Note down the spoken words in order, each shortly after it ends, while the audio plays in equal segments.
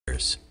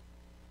investors.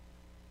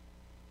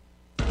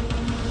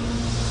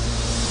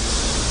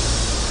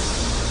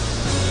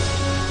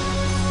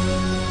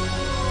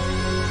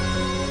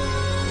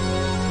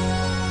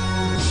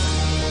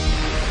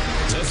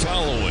 The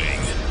following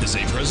is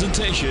a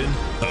presentation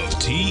of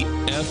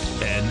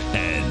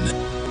TFNN.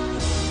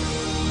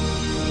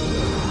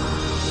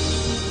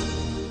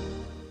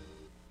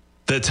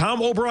 The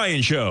Tom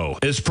O'Brien Show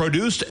is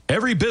produced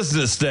every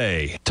business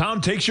day.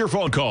 Tom takes your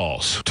phone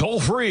calls toll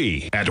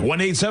free at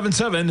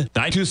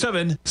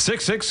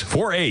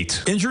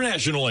 1-877-927-6648.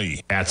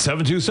 Internationally at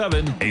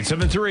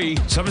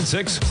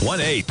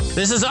 727-873-7618.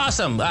 This is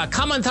awesome.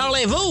 Come on,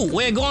 parlez-vous.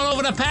 We're going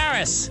over to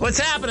Paris. What's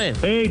happening?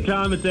 Hey,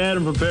 Tom, it's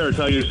Adam from Paris.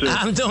 How are you, sir?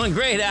 I'm doing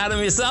great, Adam.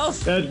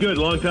 Yourself? That's good.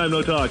 Long time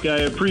no talk.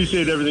 I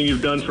appreciate everything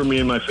you've done for me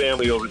and my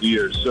family over the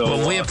years. So,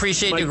 well, we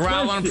appreciate you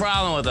growling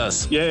problem with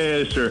us.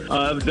 Yeah, sir.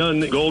 I've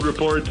done gold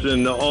reports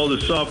and all the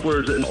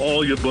softwares and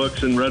all your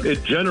books and read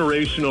it.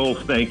 Generational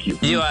thank you.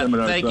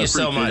 Thank you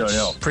so much.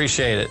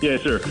 Appreciate it.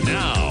 Yes, sir.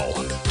 Now,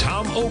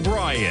 Tom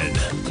O'Brien.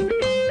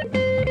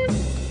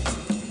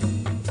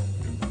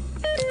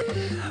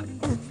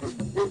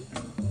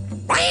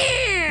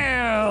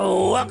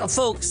 Welcome,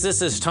 folks.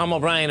 This is Tom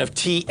O'Brien of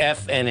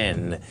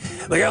TFNN.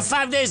 We go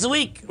 5 days a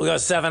week. We go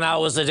 7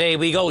 hours a day.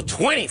 We go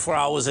 24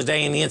 hours a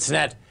day on the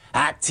internet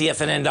at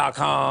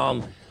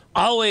TFNN.com.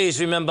 Always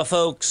remember,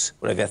 folks,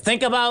 whatever you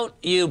think about,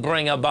 you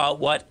bring about.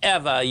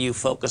 Whatever you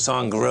focus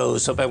on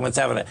grows. Hope everyone's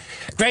having a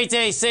great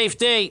day, safe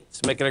day.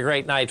 Let's make it a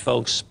great night,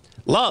 folks.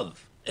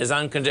 Love is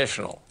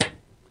unconditional.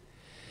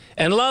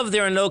 In love,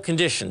 there are no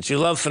conditions. You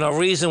love for no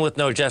reason with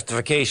no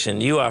justification.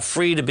 You are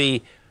free to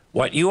be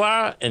what you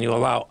are, and you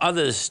allow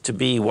others to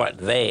be what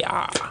they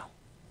are.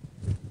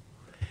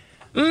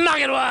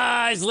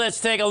 Market-wise, let's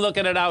take a look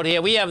at it out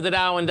here. We have the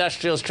Dow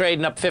Industrials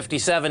trading up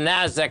 57,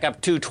 NASDAQ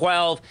up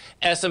 212,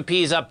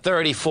 S&P's up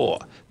 34.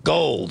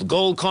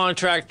 Gold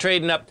contract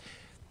trading up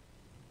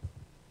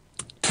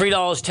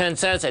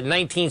 $3.10 at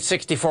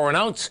 $19.64 an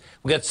ounce.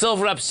 We got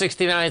silver up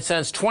 69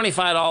 cents,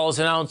 $25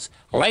 an ounce.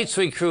 Light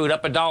sweet crude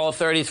up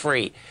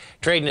 $1.33,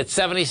 trading at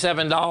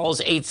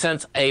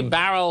 $77.08 a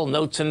barrel.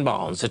 Notes and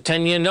bonds. A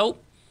 10-year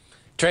note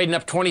trading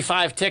up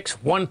 25 ticks,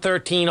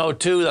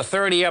 113.02. The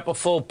 30 up a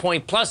full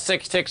point, plus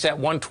 6 ticks at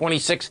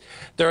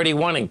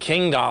 126.31. And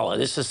King Dollar,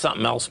 this is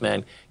something else,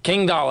 man.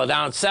 King Dollar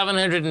down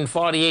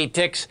 748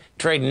 ticks,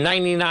 trading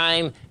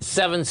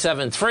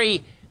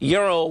 99.773.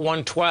 Euro at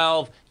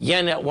 112,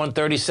 yen at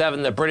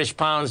 137. The British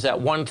pounds at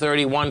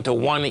 131 to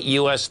 1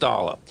 US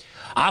dollar.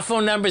 Our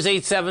phone number is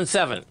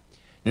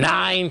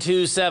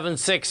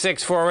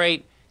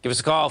 877-927-6648. Give us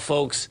a call,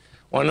 folks.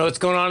 Want to know what's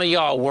going on in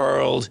your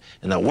world?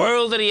 In the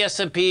world of the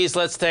S&Ps,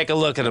 let's take a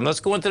look at them. Let's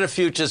go into the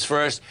futures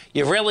first.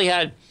 You've really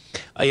had,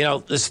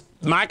 this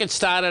market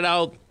started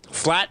out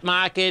flat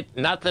market,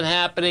 nothing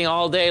happening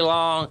all day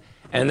long,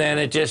 and then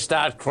it just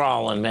started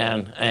crawling,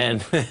 man.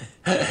 And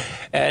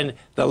and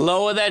the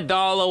lower that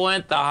dollar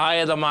went, the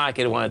higher the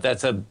market went.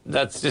 That's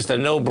just a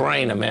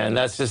no-brainer, man.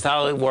 That's just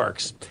how it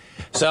works.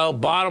 So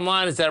bottom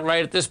line is that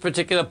right at this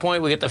particular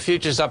point, we get the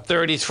futures up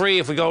 33.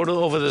 If we go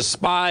over the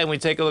SPY and we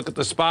take a look at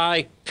the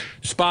SPY,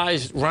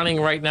 SPY's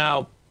running right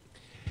now.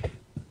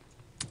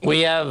 We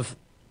have,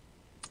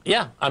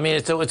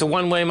 it's a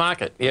one-way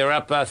market. You're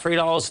up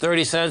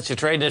 $3.30. You're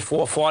trading at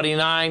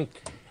 $4.49.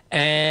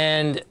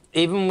 And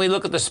even when we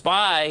look at the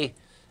SPY,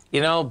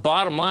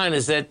 bottom line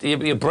is that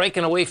you're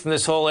breaking away from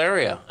this whole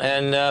area.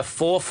 And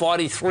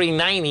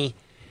 443.90,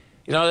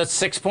 that's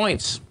 6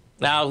 points.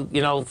 Now,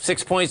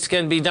 6 points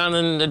can be done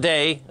in a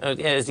day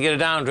as you get a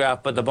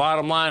downdraft, but the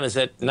bottom line is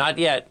that not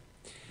yet.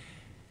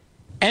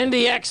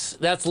 NDX,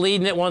 that's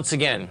leading it once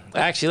again.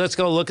 Actually, let's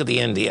go look at the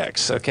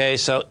NDX, okay?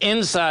 So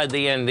inside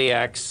the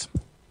NDX,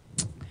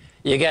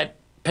 you get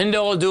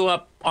Pinduoduo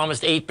up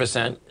almost 8%.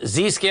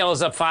 Zscaler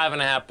is up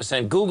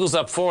 5.5%. Google's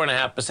up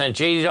 4.5%.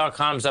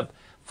 JD.com's up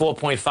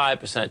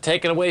 4.5%.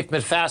 Taken away from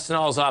it,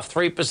 Fastenal's off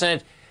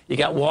 3%. You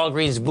got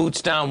Walgreens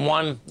Boots down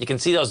 1%. You can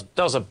see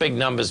those are big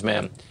numbers,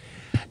 man.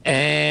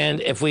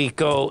 And if we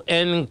go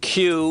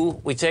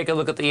NQ, we take a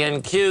look at the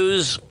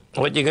NQs,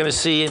 what you're going to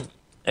see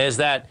is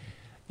that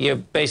you're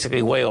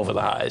basically way over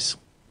the highs.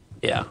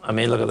 Yeah,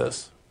 look at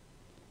this.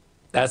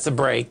 That's a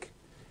break.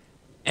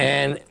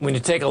 And when you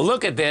take a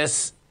look at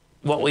this,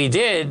 what we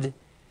did,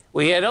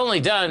 we had only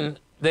done,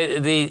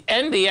 the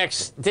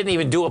NDX didn't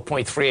even do a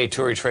 0.382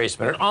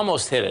 retracement. It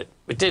almost hit it.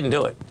 It didn't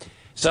do it.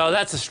 So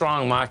that's a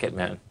strong market,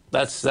 man.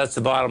 That's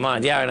the bottom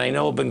line. Yeah, and I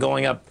know it's been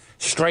going up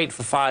straight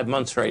for 5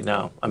 months right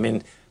now.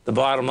 The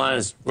bottom line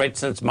is right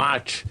since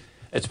March,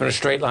 it's been a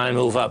straight line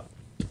move up.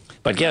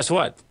 But guess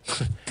what?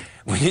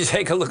 When you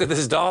take a look at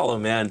this dollar,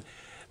 man,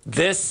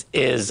 this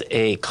is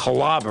a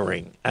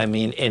clobbering,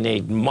 in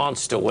a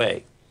monster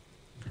way.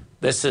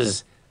 This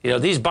is,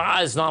 these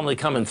bars normally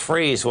come in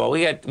threes. Well,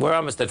 we're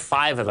almost at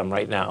 5 of them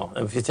right now.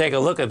 And if you take a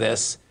look at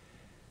this,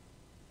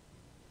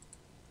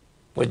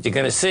 what you're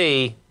going to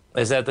see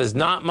is that there's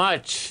not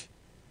much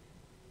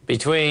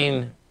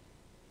between,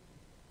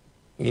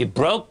 you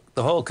broke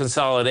the whole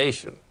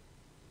consolidation.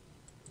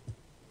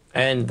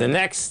 And the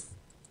next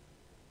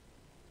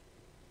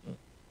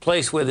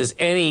place where there's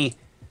any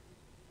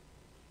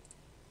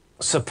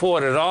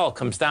support at all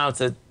comes down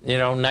to,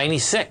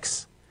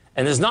 96.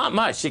 And there's not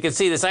much. You can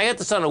see this. I get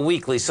this on a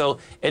weekly. So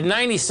at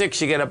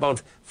 96, you get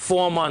about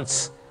 4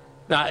 months.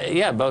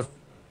 About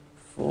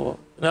 4.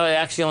 No,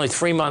 actually only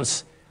 3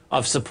 months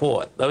of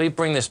support. Let me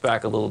bring this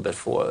back a little bit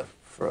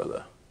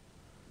further.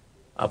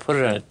 I'll put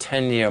it on a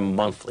 10-year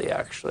monthly,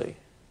 actually.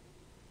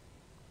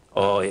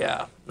 Oh,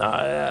 yeah.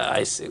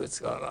 I see what's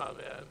going on,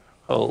 man.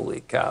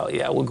 Holy cow.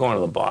 Yeah, we're going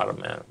to the bottom,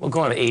 man. We're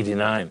going to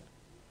 89.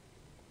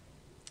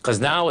 Because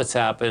now what's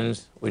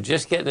happened, we're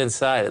just getting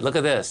inside it. Look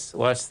at this.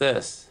 Watch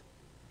this.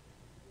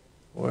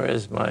 Where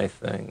is my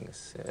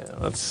things? Yeah,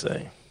 let's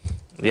see.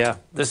 Yeah,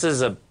 this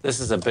is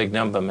a big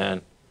number,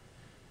 man.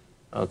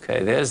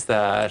 Okay, there's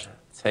that.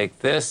 Take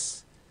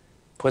this,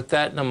 put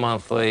that in a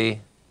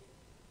monthly,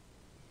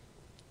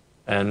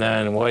 and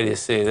then wait do you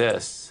see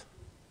this?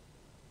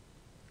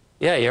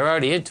 Yeah, you're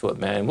already into it,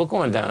 man. We're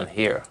going down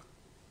here.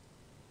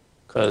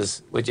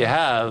 Because what you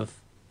have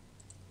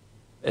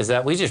is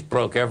that we just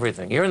broke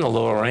everything. You're in the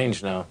lower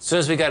range now. As soon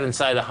as we got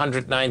inside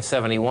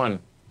 109.71,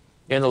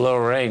 you're in the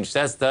lower range.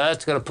 That's going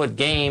to put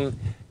game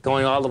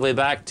going all the way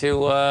back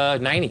to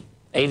 90,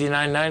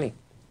 89, 90.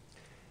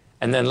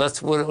 And then what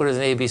is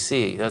an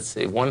ABC? Let's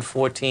see,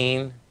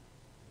 114.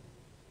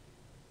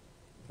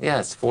 Yeah,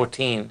 it's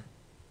 14.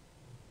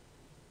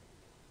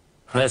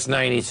 That's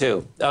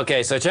 92.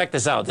 Okay, so check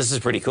this out. This is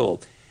pretty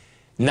cool.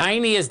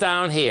 90 is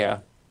down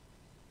here.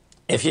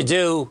 If you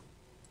do,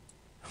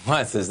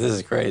 what's this? This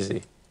is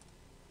crazy.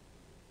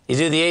 You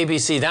do the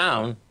ABC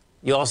down,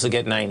 you also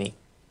get 90.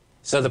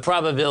 So the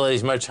probability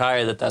is much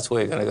higher that that's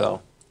where you're going to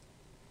go.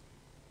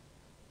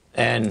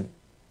 And,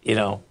 we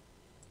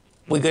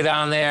go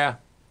down there,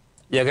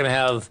 you're going to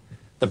have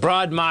the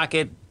broad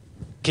market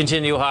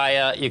continue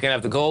higher. You're going to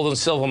have the gold and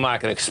silver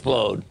market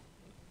explode.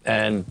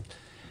 And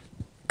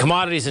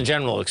commodities in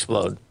general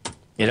explode.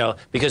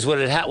 Because what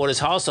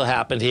has also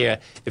happened here,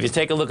 if you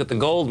take a look at the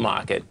gold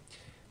market,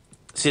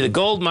 see the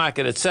gold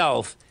market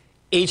itself,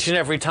 each and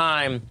every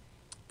time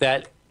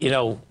that,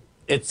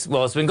 it's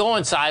been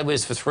going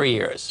sideways for 3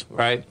 years,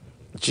 right?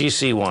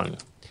 GC1.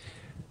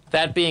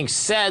 That being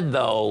said,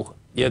 though,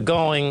 you're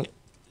going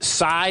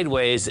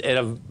sideways at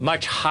a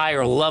much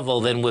higher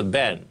level than we've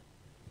been.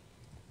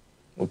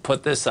 We'll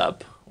put this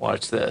up.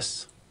 Watch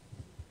this.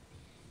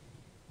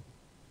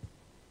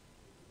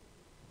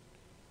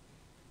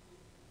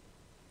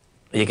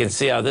 You can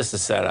see how this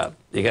is set up.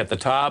 You got the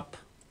top.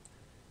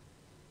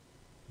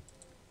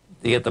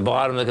 You get the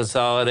bottom of the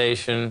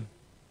consolidation.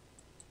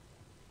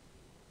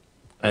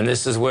 And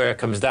this is where it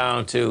comes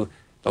down to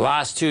the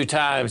last 2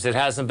 times it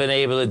hasn't been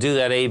able to do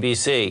that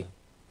ABC.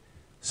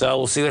 So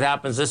we'll see what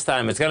happens this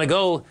time. It's going to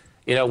go,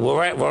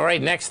 we're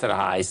right next to the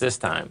highs this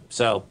time.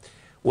 So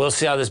we'll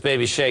see how this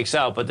baby shakes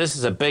out. But this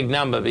is a big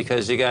number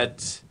because you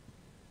got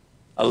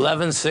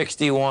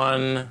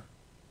 1161.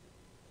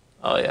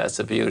 Oh, yeah, it's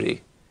a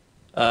beauty.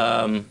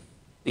 You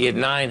get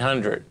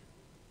 900,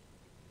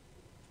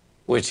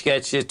 which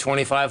gets you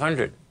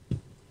 2,500.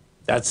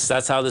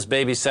 That's how this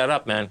baby's set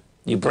up, man.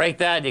 You break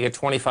that, you get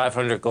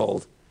 2,500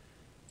 gold.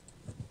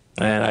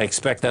 And I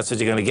expect that's what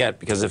you're going to get,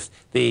 because if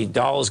the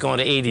dollar's going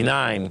to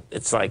 89,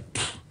 it's like,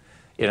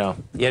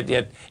 and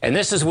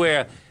this is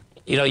where,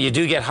 you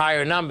do get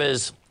higher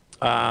numbers,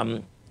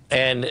 but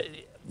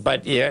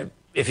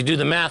if you do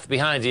the math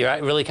behind you, I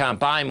really can't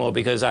buy more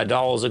because our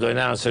dollars are going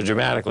down so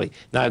dramatically.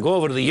 Now, go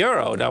over to the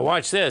euro. Now,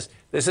 watch this.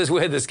 This is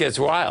where this gets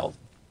wild.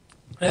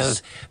 This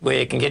is where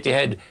you can get your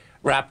head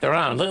wrapped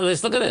around. Look at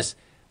this. Look at this.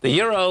 The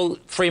euro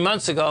 3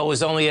 months ago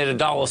was only at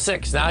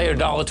 $1.06. Now you're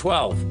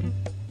 $1.12.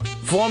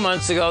 4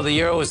 months ago, the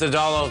euro was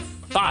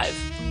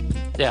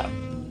 $1.05. Yeah.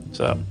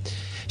 So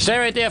stay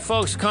right there,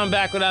 folks. Come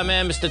back with our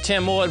man, Mr.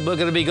 Tim Ward. We're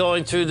going to be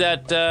going through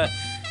that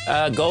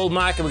gold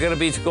market. We're going to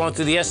be going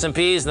through the S&Ps.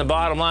 And the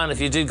bottom line,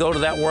 if you did go to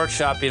that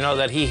workshop, you know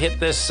that he hit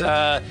this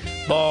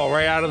ball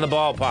right out of the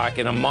ballpark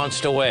in a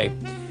monster way.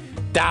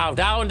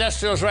 Dow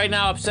Industrials right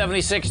now up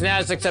 76.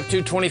 Nasdaq's up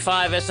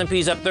 225.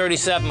 S&P's up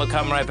 37. We'll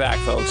come right back,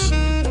 folks.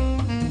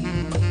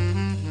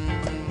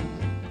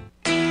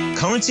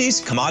 Currencies,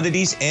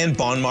 commodities, and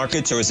bond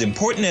markets are as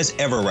important as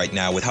ever right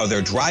now with how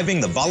they're driving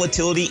the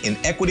volatility in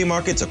equity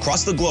markets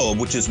across the globe,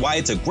 which is why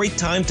it's a great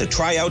time to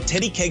try out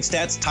Teddy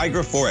Kegstat's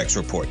Tiger Forex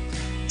Report.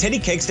 Teddy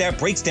Kegstat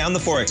breaks down the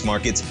Forex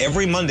markets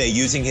every Monday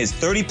using his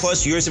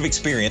 30-plus years of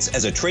experience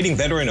as a trading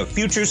veteran of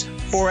futures,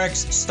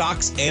 Forex,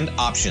 stocks, and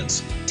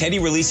options. Teddy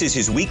releases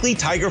his weekly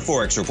Tiger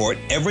Forex Report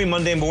every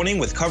Monday morning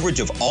with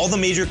coverage of all the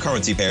major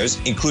currency pairs,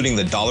 including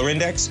the dollar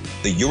index,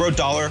 the euro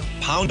dollar,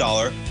 pound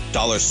dollar,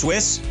 dollar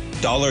Swiss,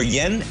 dollar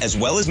yen, as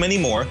well as many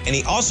more, and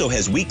he also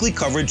has weekly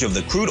coverage of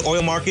the crude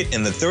oil market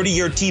and the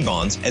 30-year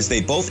T-bonds, as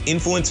they both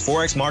influence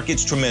Forex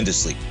markets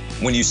tremendously.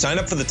 When you sign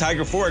up for the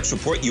Tiger Forex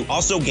Report, you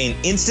also gain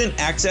instant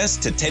access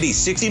to Teddy's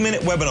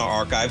 60-minute webinar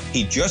archive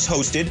he just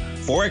hosted,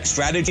 Forex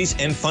Strategies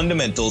and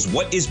Fundamentals,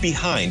 What is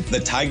Behind the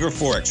Tiger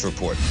Forex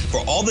Report.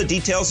 For all the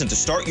details and to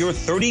start your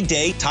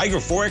 30-day Tiger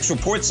Forex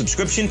Report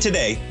subscription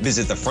today,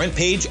 visit the front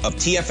page of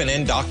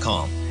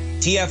TFNN.com.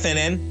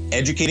 TFNN,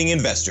 educating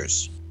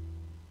investors.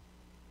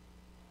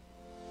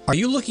 Are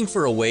you looking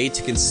for a way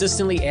to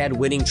consistently add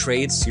winning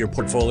trades to your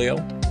portfolio?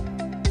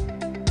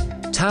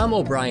 Tom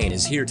O'Brien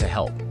is here to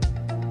help.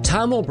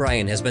 Tom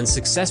O'Brien has been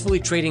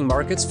successfully trading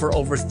markets for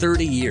over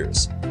 30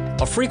 years.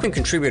 A frequent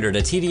contributor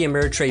to TD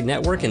Ameritrade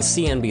Network and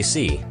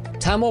CNBC,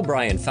 Tom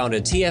O'Brien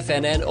founded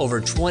TFNN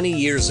over 20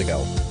 years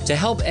ago to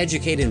help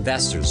educate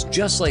investors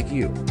just like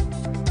you.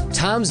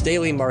 Tom's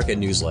daily market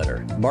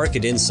newsletter,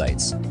 Market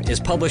Insights, is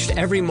published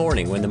every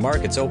morning when the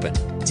markets open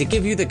to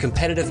give you the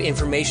competitive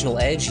informational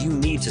edge you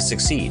need to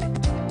succeed.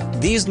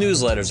 These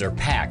newsletters are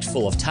packed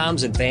full of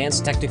Tom's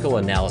advanced technical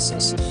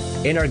analysis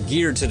and are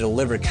geared to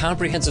deliver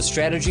comprehensive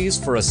strategies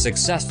for a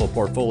successful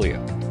portfolio.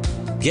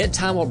 Get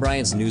Tom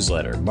O'Brien's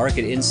newsletter,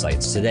 Market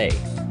Insights, today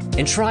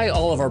and try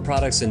all of our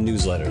products and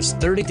newsletters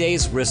 30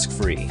 days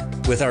risk-free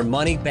with our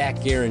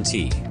money-back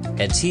guarantee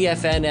at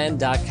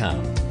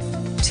TFNN.com.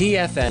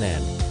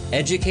 TFNN,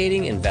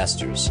 educating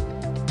investors.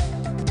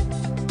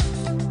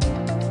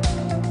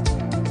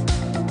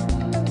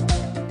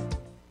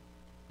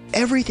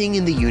 Everything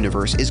in the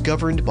universe is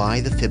governed by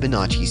the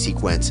Fibonacci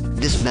sequence.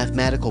 This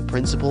mathematical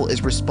principle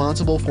is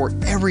responsible for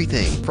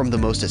everything from the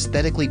most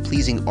aesthetically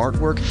pleasing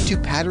artwork to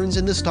patterns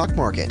in the stock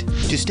market.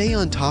 To stay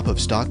on top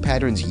of stock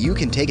patterns you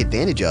can take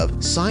advantage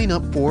of, sign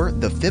up for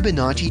the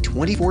Fibonacci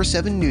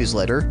 24/7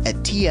 newsletter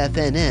at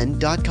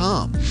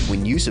TFNN.com.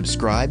 When you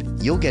subscribe,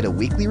 you'll get a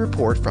weekly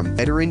report from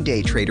veteran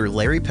day trader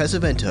Larry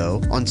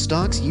Pesavento on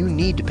stocks you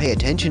need to pay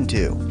attention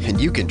to.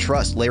 And you can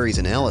trust Larry's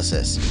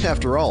analysis.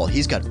 After all,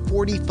 he's got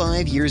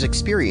 45 years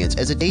experience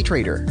as a day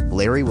trader.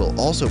 Larry will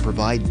also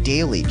provide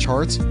daily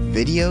charts,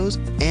 videos,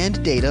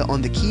 and data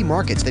on the key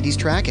markets that he's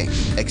tracking.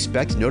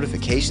 Expect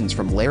notifications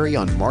from Larry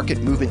on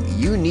market movement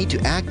you need to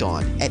act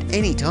on at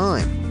any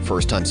time.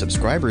 First-time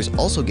subscribers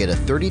also get a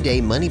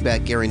 30-day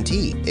money-back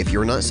guarantee. If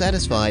you're not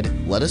satisfied,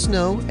 let us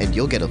know and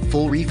you'll get a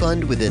full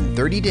refund within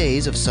 30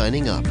 days of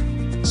signing up.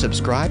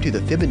 Subscribe to the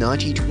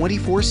Fibonacci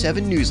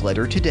 24/7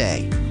 newsletter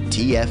today.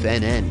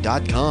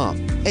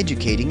 TFNN.com,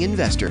 educating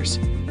investors.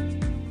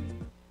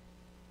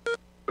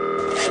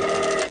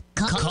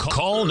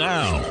 Call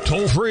now,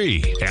 toll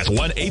free at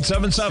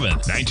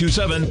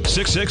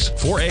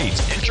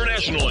 1-877-927-6648.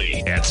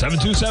 Internationally at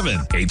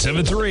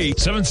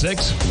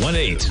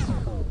 727-873-7618.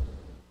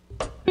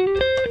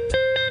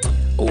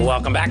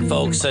 Welcome back,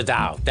 folks. The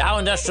Dow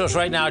Industrials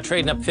right now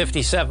trading up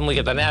 57. We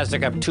got the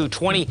Nasdaq up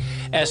 220.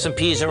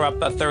 S&Ps are up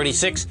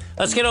 36.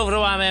 Let's get over to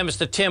our man,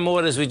 Mr. Tim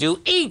Ord, as we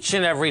do each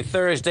and every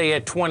Thursday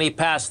at 20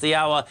 past the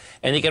hour.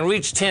 And you can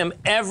reach Tim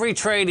every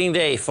trading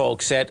day,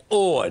 folks, at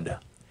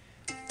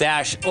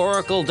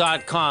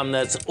Ord-Oracle.com.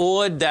 That's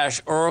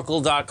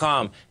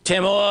Ord-Oracle.com.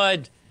 Tim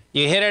Ord,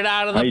 you hit it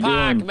out of the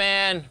park,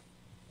 man.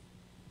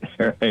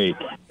 Hey,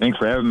 thanks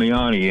for having me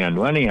on again.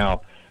 Well, anyhow,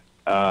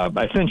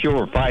 I sent you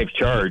over 5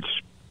 charts,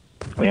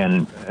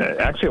 and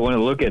actually I want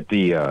to look at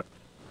the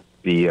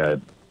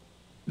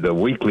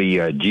weekly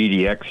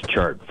GDX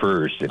chart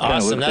first. It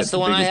awesome, that's the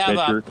one I have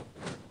up.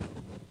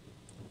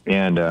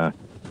 And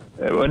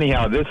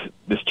anyhow, this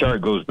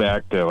chart goes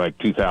back to like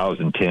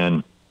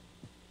 2010,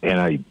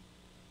 and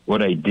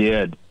what I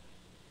did,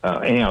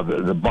 anyhow,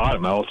 the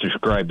bottom, I'll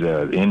describe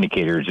the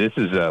indicators. This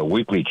is a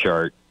weekly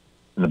chart.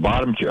 And the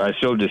bottom, I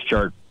showed this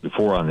chart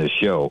before on this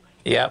show.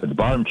 Yeah. But the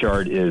bottom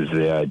chart is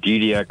the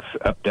GDX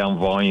up-down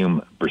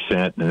volume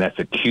percent, and that's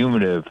a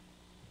cumulative.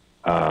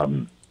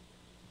 I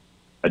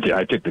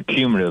took the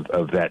cumulative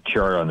of that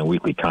chart on the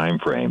weekly time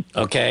frame.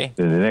 Okay.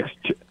 Then the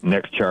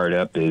next chart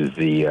up is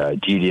the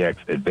GDX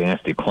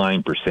advanced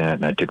decline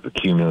percent, and I took the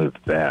cumulative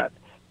of that.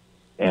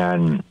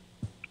 And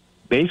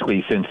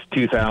basically, since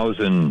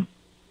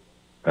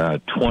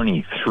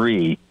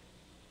 2023,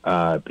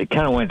 it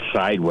kind of went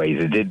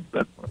sideways. It did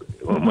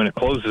when it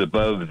closes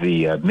above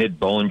the mid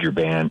Bollinger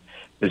Band.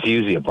 It's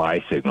usually a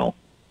buy signal,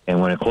 and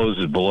when it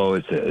closes below,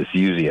 it's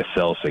usually a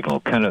sell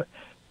signal. Kind of.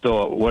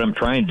 So what I'm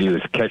trying to do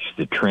is catch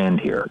the trend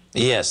here.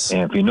 Yes.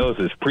 And if you notice,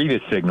 those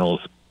previous signals,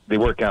 they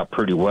work out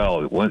pretty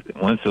well.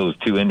 Once those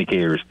two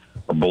indicators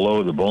are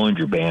below the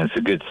Bollinger Band, it's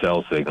a good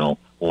sell signal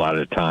a lot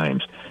of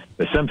times.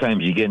 But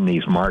sometimes you get in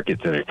these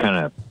markets that are kind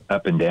of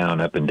up and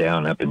down, up and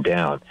down, up and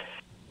down.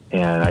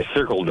 And I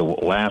circled the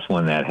last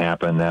one that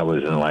happened. That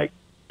was in like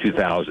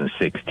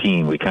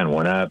 2016. We kind of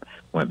went up,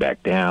 went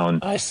back down.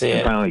 I see and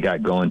it. Finally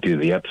got going to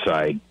the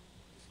upside.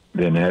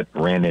 Then that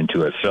ran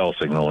into a sell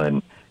signal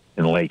in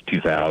late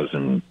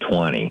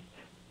 2020.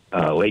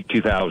 Late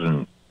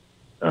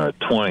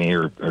 2020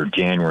 or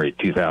January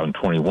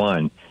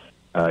 2021,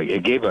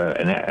 it gave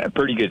a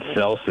pretty good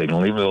sell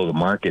signal, even though the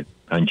market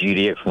on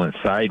GDX went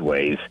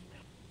sideways.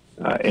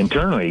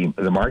 Internally,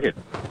 the market,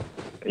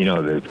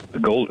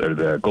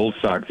 the gold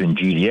stocks in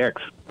GDX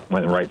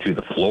went right through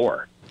the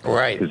floor.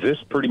 Right. Because this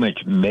pretty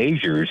much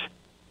measures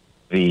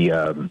the,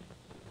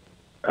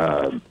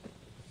 I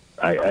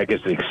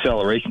guess, the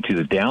acceleration to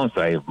the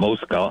downside of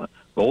most gold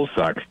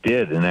stocks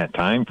did in that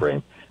time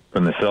frame,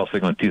 from the sell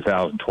signal in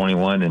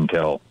 2021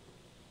 until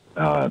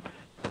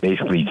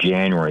basically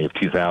January of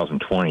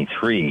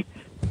 2023.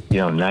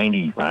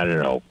 90, I don't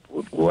know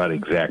what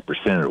exact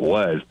percent it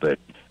was, but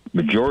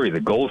majority of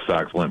the gold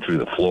stocks went through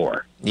the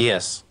floor.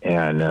 Yes.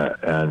 And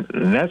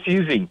that's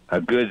usually a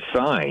good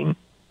sign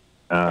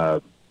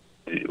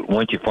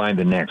once you find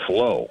the next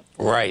low.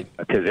 Right.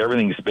 Because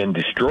everything's been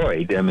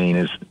destroyed. I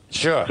mean,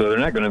 sure. So they're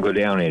not going to go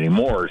down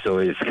anymore. So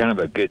it's kind of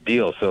a good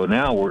deal. So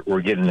now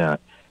we're getting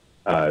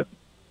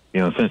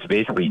since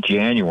basically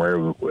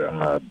January,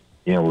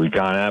 we've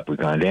gone up, we've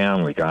gone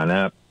down, we've gone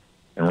up.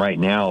 And right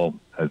now,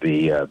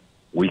 the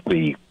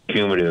weekly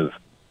cumulative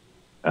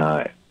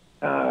advanced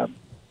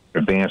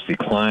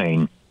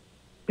decline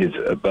is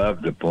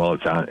above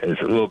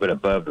it's a little bit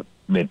above the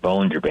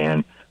mid-Bollinger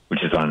Band,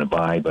 which is on the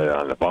buy, but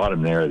on the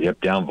bottom there, the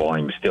up-down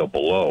volume is still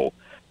below.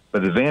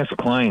 But the advanced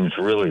decline is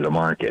really the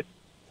market.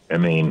 I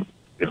mean,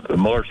 if the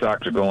Muller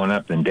stocks are going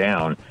up and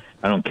down,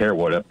 I don't care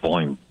what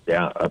up-down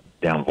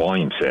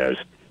volume says,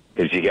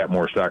 because you got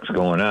more stocks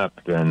going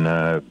up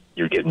than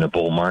you're getting a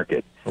bull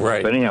market.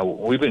 Right. But anyhow,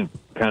 we've been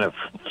kind of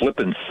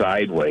flipping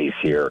sideways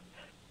here.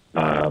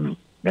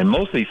 And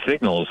most of these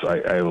signals,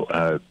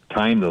 I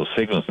timed those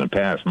signals in the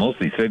past. Most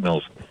of these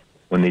signals,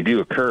 when they do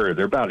occur,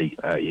 they're about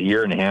a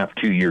year and a half,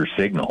 2-year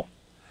signal.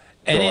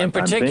 And so in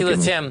particular,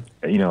 thinking,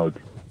 Tim,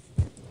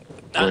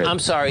 I'm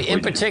sorry, in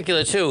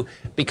particular, too,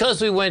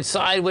 because we went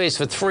sideways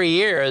for 3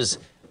 years,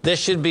 this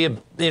should be a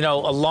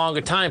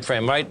longer time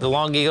frame, right? The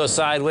longer you go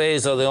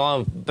sideways or the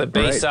longer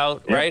base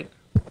out, right?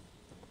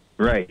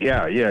 Right,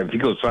 yeah. If you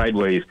go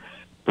sideways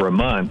for a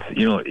month,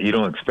 you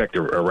don't expect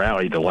a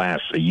rally to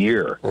last a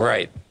year.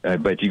 Right.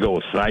 But you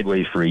go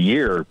sideways for a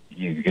year,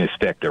 you can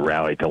expect a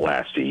rally to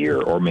last a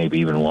year or maybe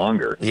even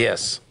longer.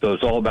 Yes. So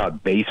it's all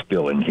about base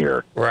filling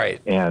here.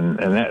 Right. And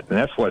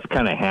that's what's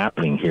kind of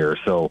happening here.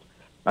 So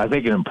I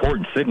think an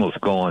important signal's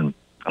going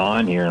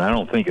on here, and I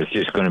don't think it's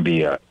just going to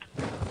be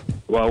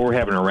we're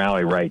having a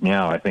rally right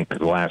now. I think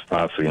it'll last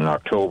possibly in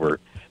October.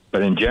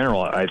 But in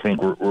general, I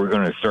think we're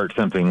going to start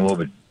something a little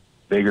bit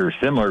bigger,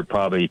 similar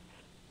probably,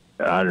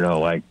 I don't know,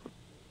 like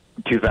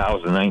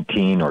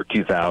 2019 or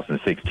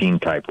 2016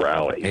 type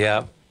rally.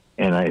 Yeah.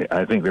 And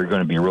I think they're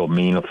going to be real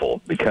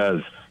meaningful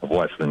because of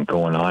what's been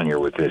going on here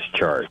with this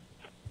chart.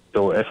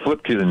 So let's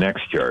flip to the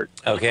next chart.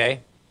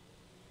 Okay.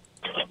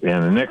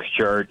 And the next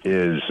chart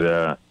is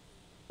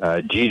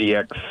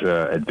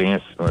GDX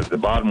advanced. The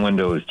bottom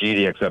window is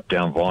GDX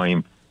up-down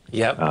volume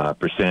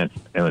percent,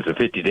 and it's a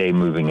 50-day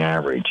moving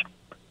average.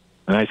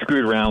 And I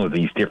screwed around with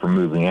these different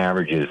moving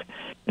averages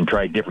and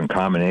tried different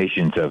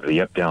combinations of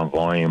the up-down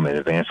volume and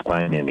advanced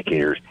client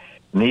indicators.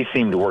 And these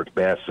seem to work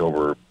best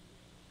over,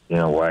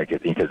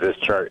 because this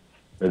chart,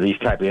 or these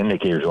type of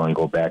indicators only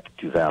go back to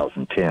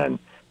 2010.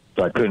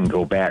 So I couldn't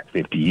go back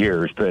 50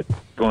 years, but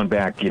going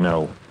back,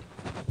 12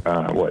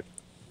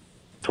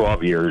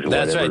 years or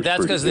That's whatever. right.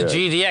 That's because the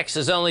GDX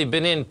has only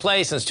been in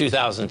place since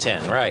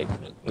 2010, right?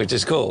 Which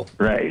is cool.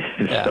 Right.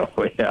 Yeah. So,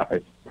 yeah.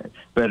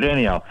 But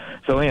anyhow,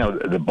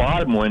 the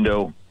bottom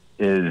window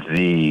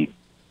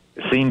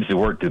seems to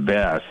work the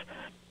best.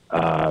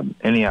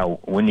 Anyhow,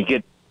 when you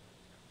get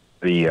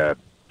the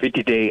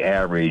 50-day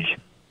average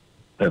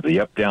of the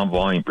up-down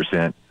volume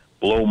percent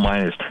below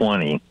minus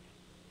 20,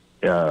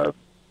 either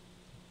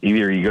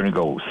you're going to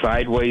go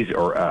sideways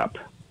or up.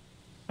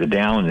 The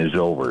down is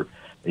over.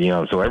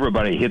 So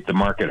everybody hit the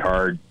market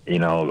hard.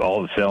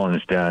 All the selling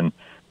is done.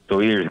 So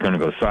either it's going to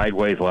go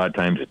sideways. A lot of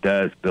times it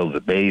does, builds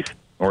a base,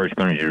 or it's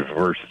going to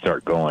reverse and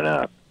start going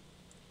up.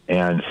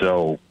 And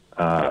so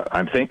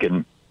I'm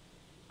thinking,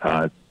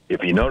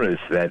 if you notice,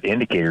 that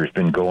indicator has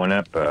been going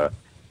up. I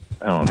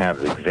don't have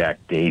the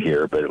exact date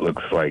here, but it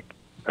looks like,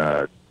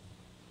 I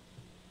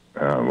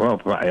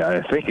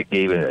think it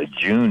gave it a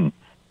June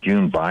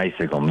buy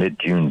signal,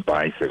 mid-June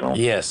buy signal.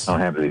 Yes. I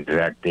don't have the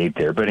exact date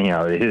there. But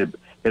anyhow, it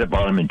hit a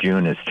bottom in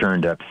June. It's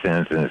turned up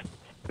since, and it's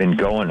been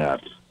going up.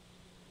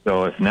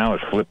 So it's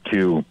flipped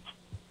to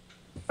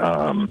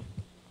the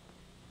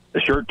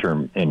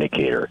short-term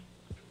indicator.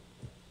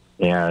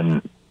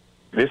 And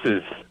this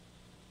is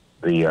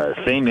the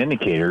same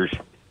indicators,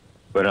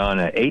 but on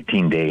an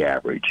 18-day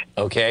average.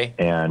 Okay.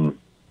 And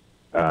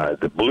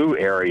the blue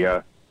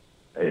area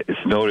is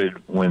noted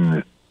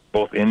when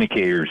both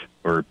indicators,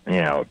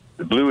 the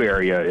blue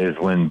area is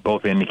when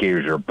both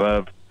indicators are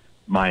above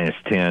minus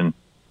 10,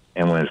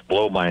 and when it's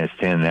below minus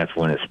 10, that's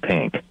when it's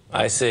pink.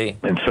 I see.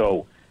 And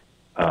so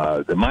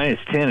the minus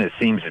 10, it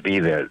seems to be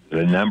the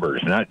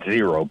numbers, not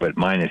 0, but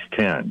minus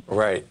 10.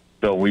 Right.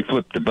 So we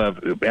flipped above.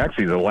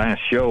 Actually, the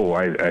last show,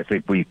 I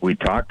think we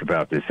talked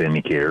about this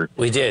indicator.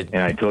 We did.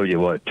 And I told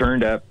you, it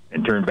turned up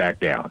and turned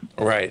back down.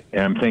 Right.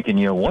 And I'm thinking,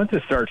 once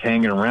it starts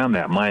hanging around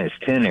that minus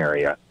 10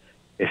 area,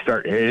 it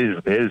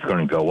is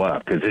going to go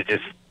up, because it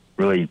just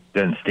really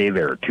doesn't stay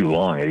there too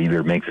long. It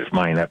either makes its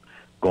mind up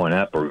going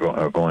up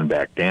or going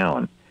back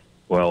down.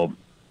 Well,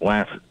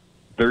 last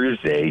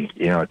Thursday,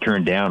 it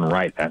turned down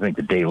right. I think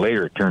the day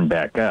later it turned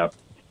back up,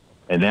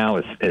 and now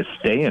it's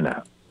staying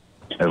up.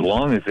 As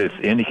long as this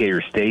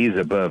indicator stays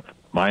above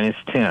minus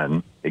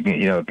 10, it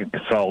can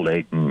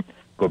consolidate and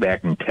go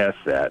back and test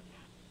that.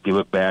 If you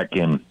look back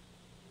in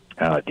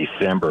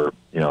December,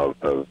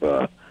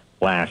 of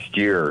last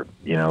year,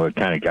 it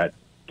kind of got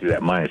to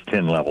that minus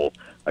 10 level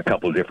a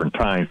couple of different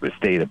times, but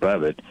stayed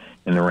above it,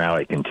 and the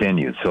rally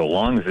continued. So as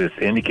long as this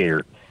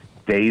indicator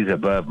stays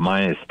above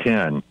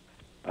 -10,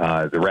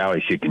 the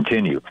rally should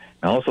continue.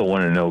 I also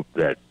want to note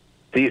that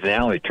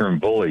seasonality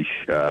turned bullish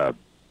July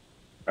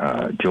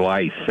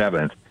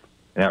 7th,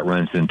 and that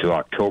runs into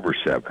October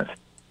 7th.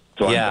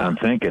 So I'm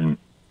thinking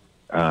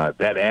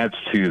that adds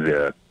to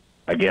the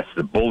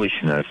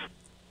bullishness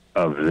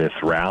of this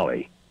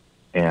rally.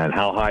 And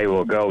how high it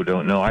will go,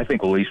 don't know. I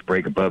think we'll at least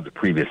break above the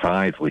previous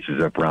highs, which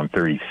is up around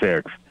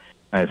 36.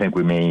 I think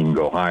we may even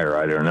go higher.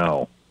 I don't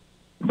know.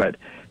 But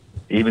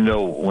even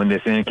though when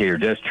this indicator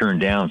does turn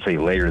down, say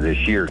later this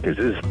year, because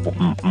this is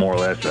more or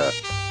less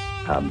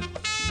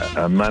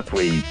a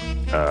monthly.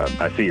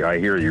 I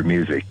hear your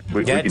music.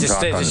 We can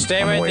just talk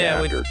stay on right the way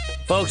there. after.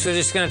 Folks, we're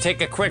just going to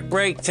take a quick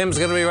break. Tim's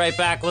going to be right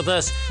back with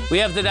us. We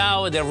have the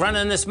Dow. They're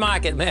running this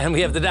market, man.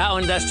 We have the Dow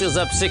Industrials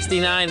up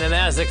 69, the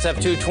Nasdaq's up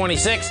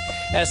 226,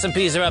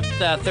 S&Ps are up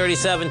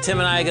 37. Tim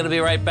and I are going to be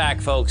right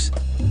back, folks.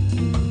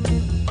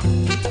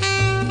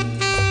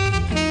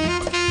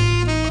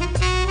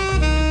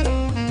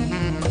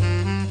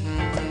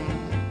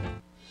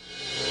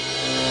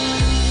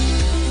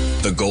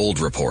 The Gold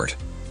Report.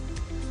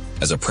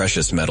 As a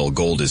precious metal,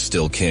 gold is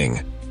still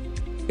king.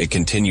 It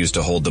continues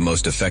to hold the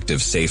most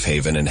effective safe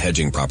haven and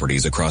hedging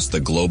properties across the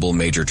global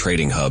major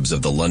trading hubs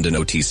of the London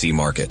OTC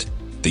market,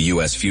 the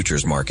U.S.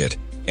 futures market,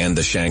 and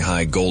the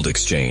Shanghai Gold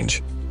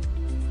Exchange.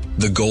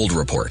 The Gold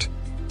Report.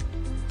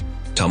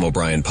 Tom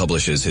O'Brien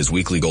publishes his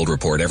weekly gold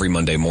report every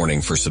Monday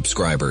morning for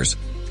subscribers,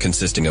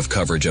 consisting of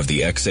coverage of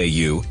the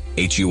XAU,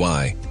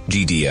 HUI,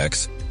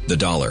 GDX, the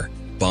dollar,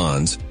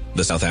 bonds,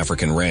 the South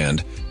African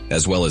rand,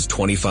 as well as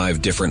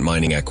 25 different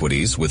mining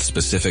equities with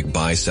specific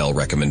buy-sell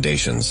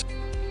recommendations.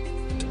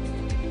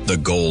 The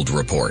Gold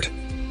Report.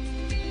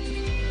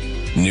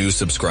 New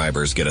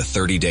subscribers get a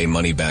 30-day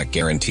money-back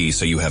guarantee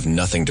so you have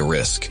nothing to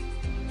risk.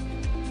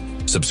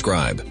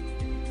 Subscribe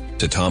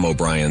to Tom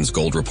O'Brien's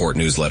Gold Report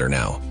newsletter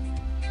now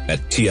at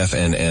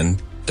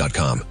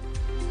TFNN.com.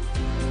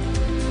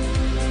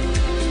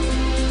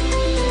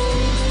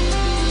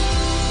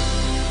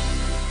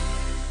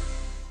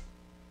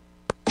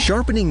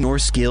 Sharpening your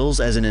skills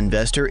as an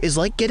investor is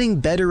like getting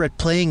better at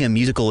playing a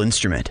musical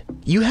instrument.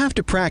 You have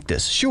to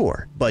practice,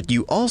 sure, but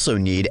you also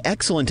need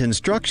excellent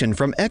instruction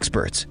from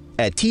experts.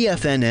 At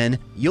TFNN,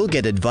 you'll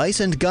get advice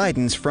and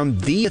guidance from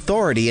the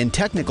authority in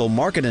technical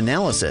market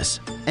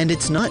analysis. And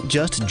it's not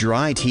just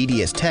dry,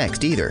 tedious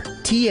text either.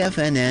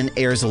 TFNN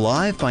airs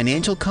live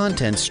financial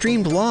content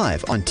streamed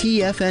live on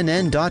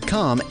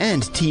TFNN.com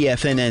and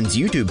TFNN's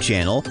YouTube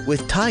channel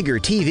with Tiger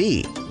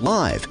TV,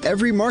 live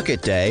every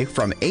market day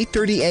from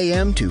 8:30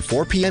 a.m. to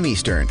 4 p.m.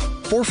 Eastern,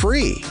 for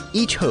free.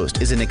 Each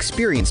host is an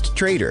experienced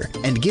trader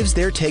and gives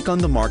their take on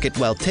the market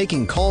while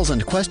taking calls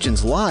and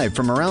questions live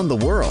from around the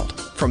world.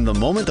 From the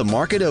moment the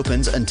market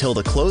opens until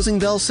the closing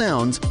bell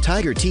sounds,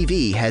 Tiger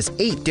TV has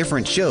 8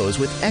 different shows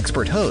with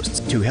expert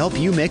hosts to help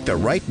you make the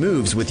right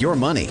moves with your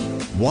money.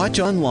 Watch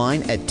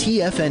online at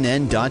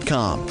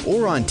TFNN.com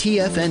or on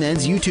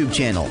TFNN's YouTube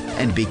channel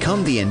and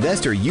become the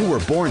investor you were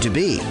born to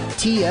be.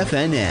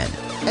 TFNN,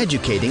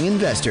 educating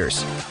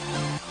investors.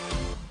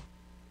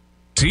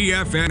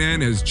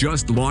 TFNN has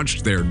just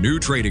launched their new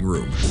trading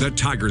room, the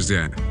Tiger's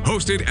Den,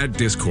 hosted at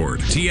Discord.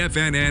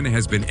 TFNN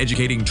has been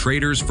educating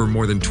traders for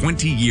more than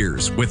 20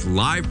 years with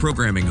live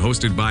programming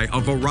hosted by a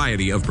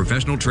variety of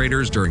professional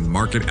traders during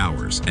market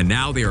hours. And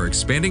now they are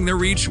expanding their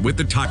reach with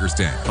the Tiger's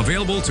Den,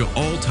 available to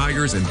all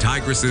Tigers and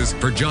Tigresses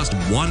for just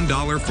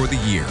 $1 for the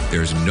year.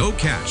 There's no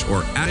catch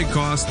or added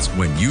costs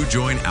when you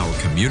join our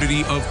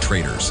community of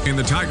traders. In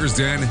the Tiger's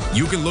Den,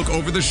 you can look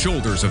over the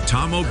shoulders of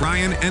Tom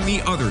O'Brien and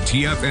the other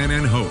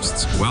TFNN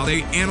hosts while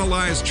they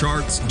analyze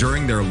charts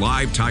during their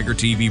live Tiger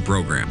TV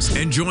programs,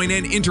 and join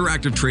an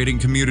interactive trading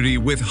community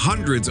with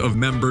hundreds of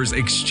members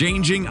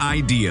exchanging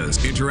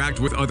ideas. Interact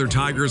with other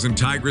Tigers and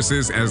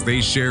Tigresses as they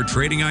share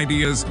trading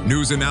ideas,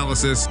 news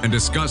analysis, and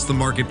discuss the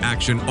market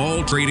action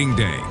all trading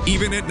day,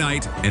 even at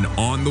night and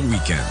on the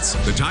weekends.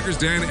 The Tiger's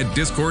Den at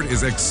Discord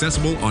is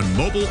accessible on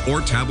mobile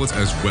or tablets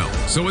as well,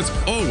 so it's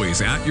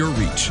always at your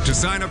reach. To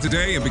sign up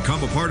today and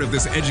become a part of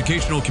this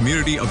educational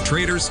community of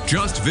traders,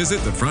 just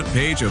visit the front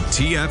page of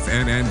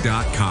TFNN.com.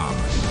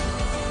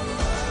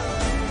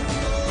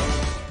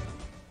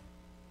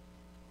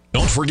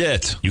 Don't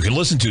forget, you can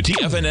listen to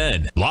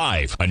TFNN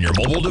live on your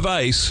mobile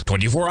device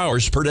 24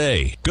 hours per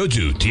day. Go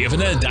to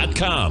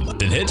TFNN.com,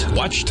 then hit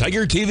Watch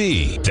Tiger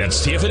TV.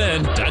 That's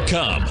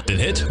TFNN.com, then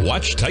hit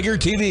Watch Tiger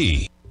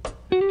TV.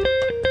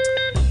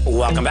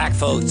 Welcome back,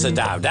 folks. The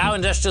Dow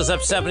Industrials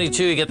up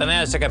 72. You get the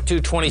Nasdaq up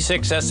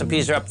 226.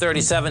 S&Ps are up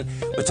 37.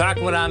 We're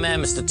talking with our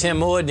man, Mr.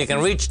 Tim Ord. You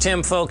can reach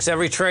Tim, folks,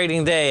 every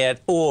trading day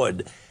at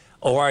Ord.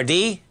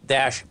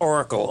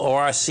 ORD-Oracle,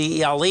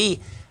 ORCLE.com.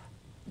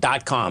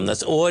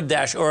 That's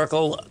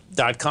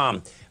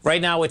ORD-Oracle.com.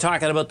 Right now, we're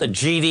talking about the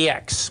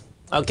GDX.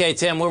 Okay,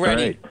 Tim, we're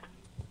ready.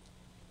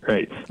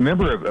 Right.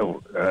 Remember,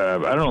 I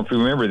don't know if you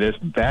remember this,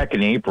 back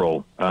in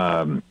April,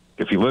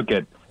 if you look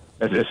at,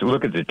 let's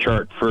look at the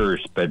chart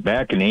first, but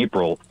back in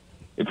April,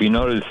 if you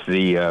notice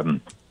the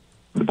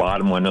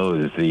bottom one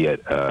is the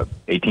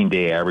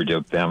 18-day average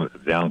of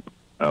down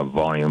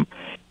volume,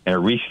 and it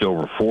reached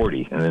over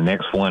 40. And the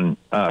next one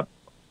up,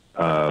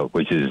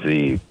 which is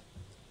the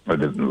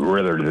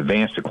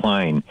advanced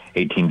decline,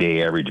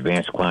 18-day average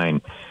advanced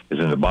decline, is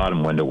in the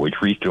bottom window,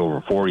 which reached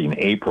over 40 in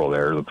April.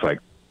 There, it looks like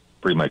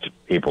pretty much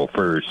April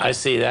 1st. I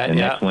see that. The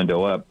next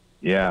window up,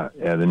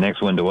 the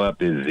next window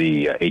up is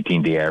the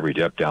 18-day average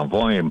up-down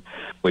volume,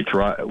 which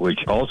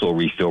also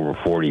reached over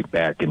 40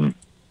 back in,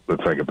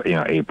 looks like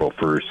April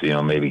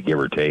 1st, maybe give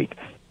or take.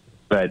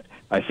 But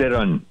I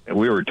said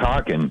we were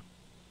talking,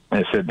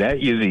 I said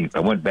that usually,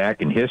 I went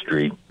back in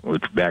history,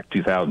 which back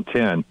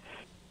 2010,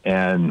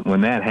 and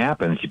when that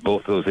happens,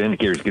 both those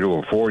indicators get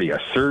over 40, a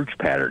surge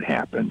pattern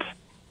happens.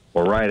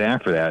 Well, right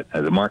after that,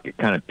 the market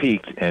kind of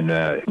peaked and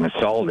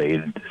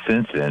consolidated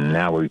since then, and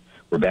now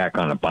we're back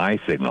on a buy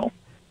signal.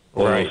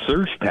 Well, right. Those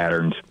surge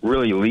patterns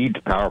really lead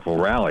to powerful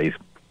rallies,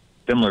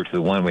 similar to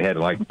the one we had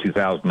like in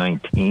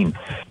 2019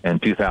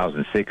 and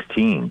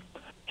 2016.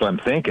 So I'm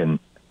thinking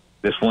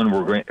this one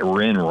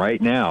we're in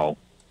right now,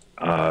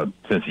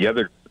 since the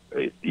other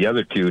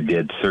two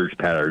did surge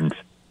patterns,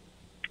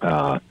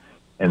 and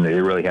they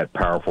really had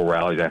powerful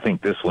rallies. I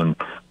think this one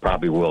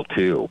probably will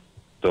too.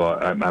 So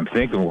I'm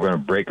thinking we're going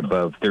to break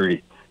above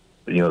 30,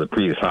 the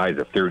previous highs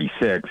of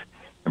 36,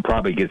 and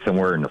probably get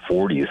somewhere in the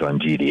 40s on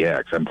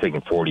GDX. I'm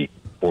thinking 40,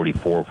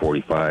 44,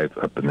 45,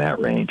 up in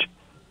that range.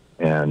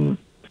 And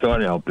so I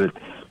know that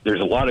there's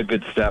a lot of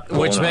good stuff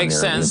going on there. Which makes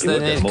sense,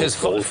 because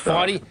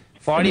 45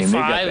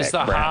 is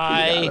the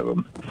high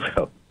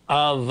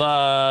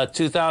of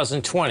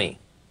 2020.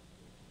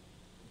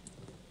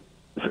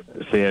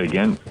 Say it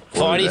again.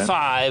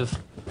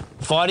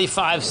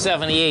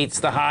 45.78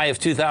 is the high of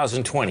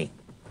 2020.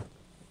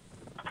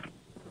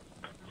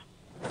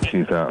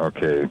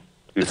 Okay.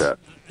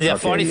 Yeah,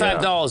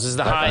 $45 is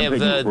the high of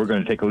the... We're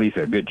going to take at least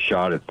a good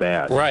shot at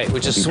that. Right,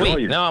 which is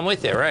sweet. No, I'm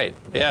with you, right.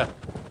 Yeah.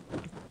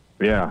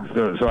 Yeah,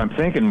 so I'm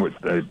thinking,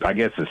 I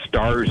guess the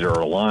stars are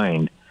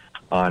aligned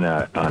on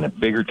a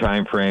bigger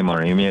time frame,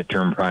 on an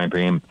immediate-term time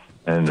frame,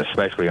 and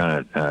especially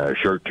on a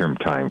short-term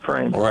time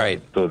frame.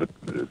 Right. So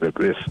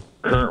this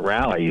current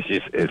rally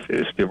is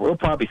we'll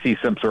probably see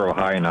some sort of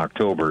high in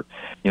October.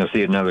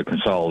 See another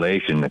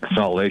consolidation. The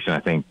consolidation, I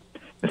think,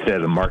 instead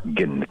of the market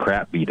getting the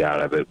crap beat out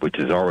of it, which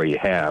is already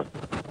have.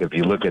 If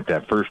you look at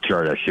that first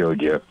chart I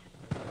showed you,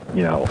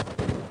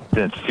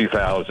 since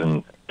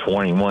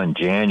 2021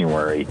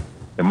 January,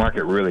 the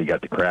market really got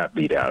the crap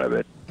beat out of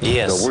it.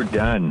 Yes. So we're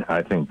done,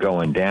 I think,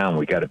 going down.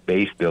 We got a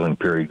base building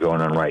period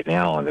going on right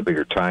now on the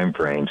bigger time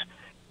frames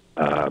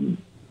on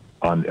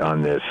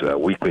this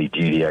weekly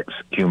GDX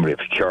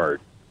cumulative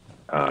chart.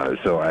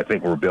 So I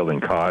think we're building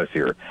cause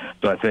here.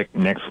 So I think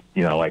next,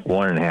 like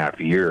 1.5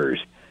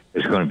 years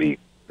is going to be,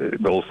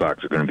 gold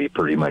stocks are going to be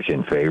pretty much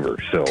in favor.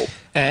 So,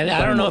 and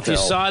I don't know if you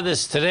saw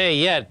this today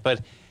yet,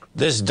 but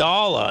this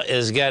dollar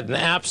is getting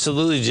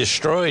absolutely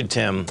destroyed,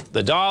 Tim.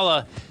 The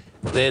dollar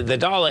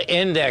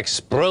index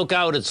broke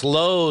out its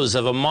lows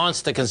of a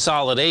monster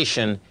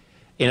consolidation.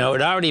 It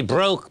already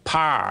broke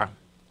par,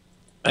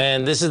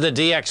 and this is the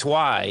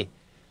DXY.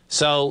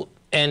 So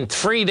in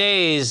 3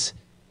 days,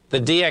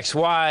 the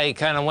DXY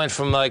kind of went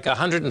from like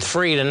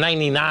 103 to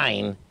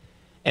 99.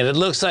 And it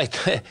looks like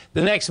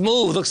the next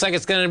move looks like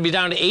it's going to be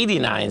down to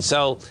 89.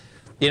 So,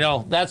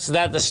 that's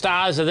that. The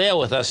stars are there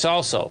with us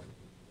also.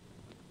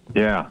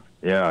 Yeah,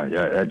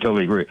 I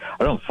totally agree.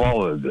 I don't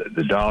follow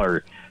the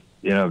dollar.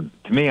 To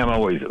me, I'm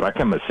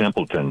a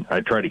simpleton. I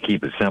try to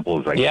keep it simple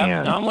as I can.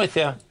 Yeah, I'm with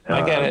you.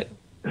 I get it.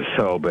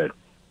 So, but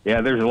yeah,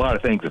 there's a lot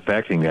of things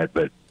affecting that.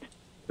 But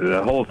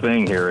the whole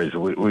thing here is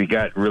we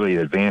got really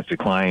advanced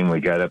decline. We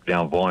got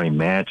up-down volume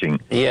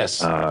matching.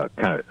 Yes. Kind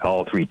of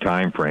all three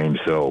time frames.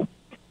 So.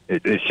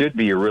 It should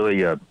be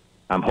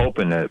I'm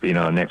hoping that,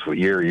 next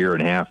year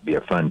and a half will be a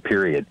fun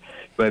period.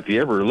 But if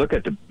you ever look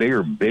at the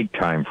big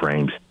time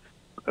frames,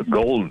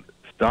 gold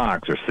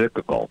stocks are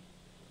cyclical.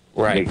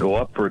 Right. They go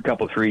up for a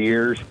couple, 3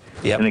 years,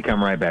 and they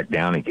come right back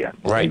down again.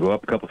 Right. They go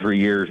up a couple, 3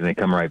 years, and they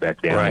come right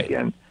back down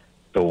again.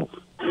 So,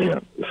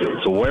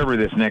 so whatever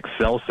this next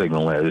sell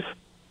signal is,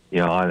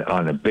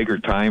 on the bigger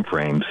time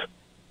frames,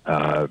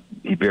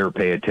 you better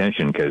pay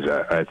attention because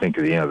I think,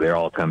 they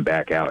all come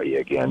back out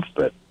again.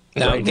 But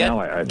now,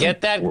 right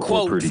get that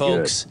quote,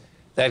 folks. Good.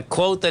 That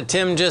quote that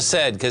Tim just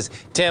said, because,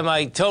 Tim,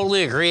 I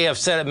totally agree. I've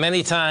said it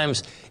many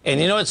times. And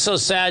what's so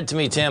sad to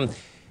me, Tim,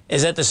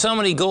 is that there's so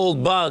many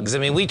gold bugs. I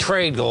mean, we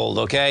trade gold,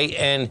 okay?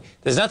 And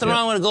there's nothing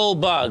wrong with a gold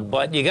bug,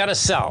 but you got to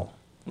sell.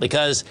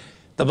 Because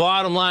the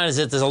bottom line is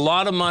that there's a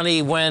lot of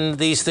money when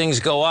these things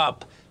go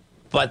up,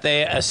 but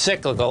they are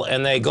cyclical,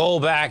 and they go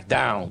back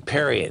down,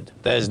 period.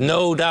 There's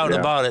no doubt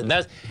about it.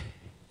 And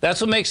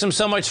that's what makes them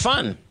so much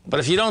fun. But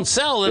if you don't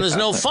sell, then there's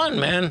no fun,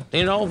 man.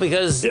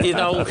 Because,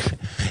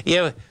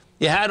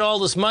 you had all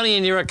this money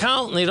in your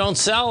account and you don't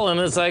sell, and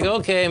it's like,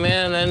 okay,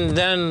 man, and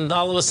then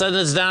all of a sudden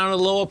it's down at a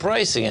lower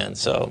price again.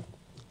 So,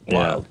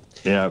 wild.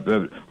 Yeah,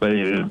 but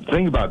the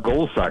thing about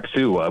gold stocks,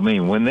 too, I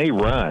mean, when they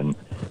run,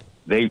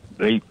 they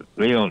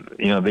don't,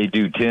 they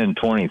do 10,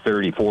 20,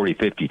 30, 40,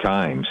 50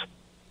 times.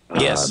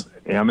 Yes.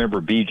 I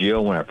remember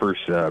BGO when I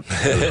first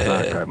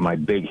got my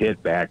big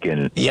hit back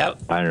in,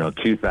 I don't know,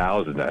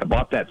 2000. I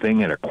bought that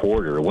thing at a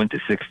quarter. It went to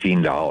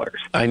 $16.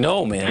 I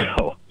know, man.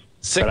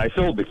 So, but I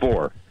sold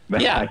before.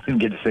 Yeah. I didn't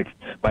get to 6.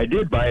 But I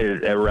did buy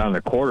it at around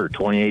a quarter,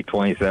 28,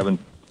 27.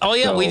 Oh,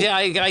 yeah, so, we did.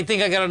 I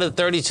think I got it at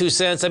 32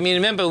 cents. I mean,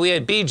 remember, we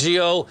had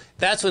BGO.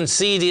 That's when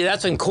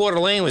that's when Coeur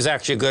d'Alene was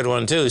actually a good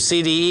one, too.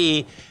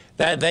 CDE.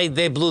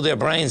 They blew their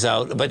brains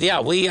out, but yeah,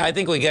 I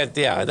think we get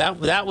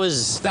that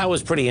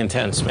was pretty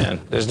intense,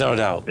 man. There's no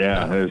doubt.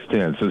 Yeah, it was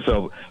intense.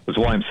 So that's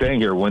why I'm saying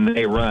here, when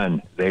they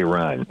run,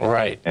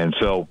 right. And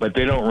so, but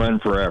they don't run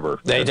forever.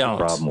 They don't.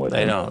 The problem with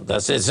they don't.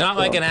 It's not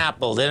like an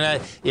Apple. They're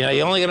not,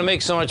 you're only going to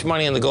make so much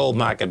money in the gold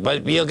market,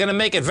 but you're going to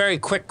make it very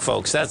quick,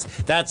 folks.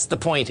 That's the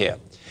point here.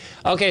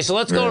 Okay, so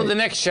let's go to the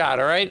next shot.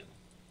 All right.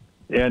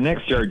 Yeah,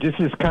 next chart. This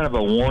is kind of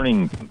a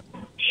warning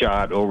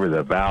shot over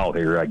the bow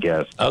here, I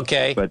guess.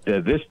 Okay. But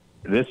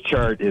this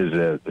chart is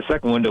the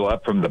second window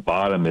up from the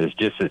bottom is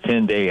just a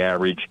 10-day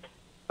average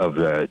of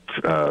the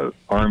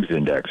ARMS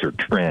index, or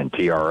trend,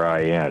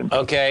 TRIN.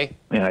 Okay.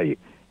 And I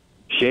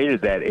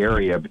shaded that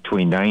area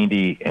between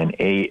 90 and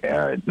 80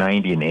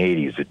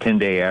 is a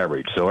 10-day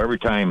average. So every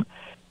time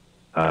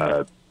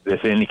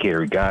this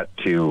indicator got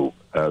to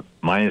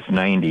minus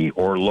 90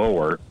 or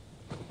lower,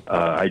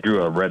 I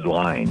drew a red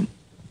line.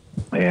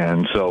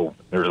 And so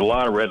there's a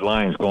lot of red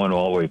lines going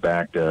all the way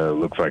back to,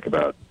 looks like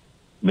about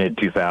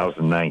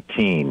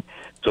mid-2019.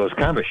 So it's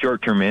kind of a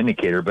short-term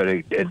indicator, but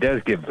it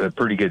does give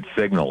pretty good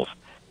signals.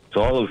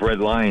 So all those red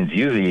lines,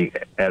 usually,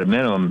 at a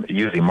minimum,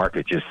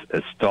 market just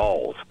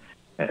stalls.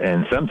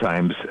 And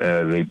sometimes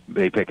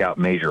they pick out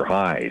major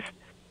highs.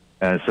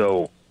 And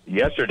so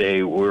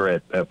yesterday we were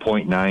at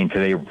 0.9,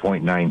 today we're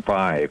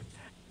 0.95.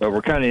 But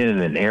we're kind of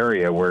in an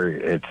area where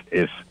it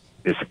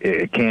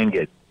can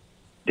get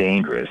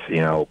dangerous.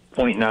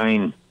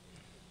 0.9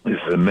 is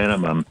the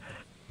minimum.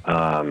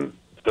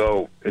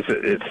 So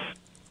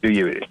do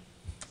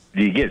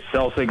you get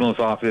sell signals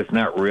off this?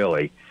 Not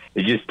really.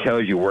 It just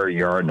tells you where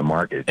you are in the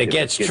market. It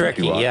gets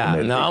tricky. Yeah.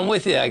 No, I'm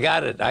with you. I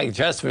got it.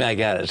 Trust me, I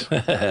got it.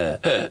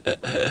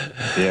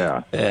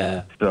 Yeah.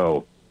 Yeah.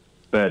 So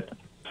let's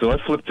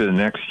flip to the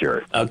next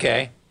chart.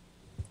 Okay.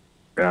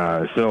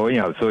 So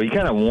you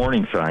kind of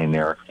warning sign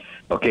there.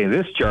 Okay,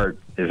 this chart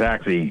is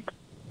actually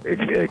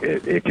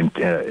it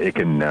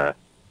can.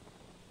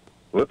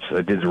 Whoops,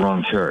 I did the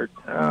wrong chart.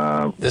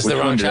 This is the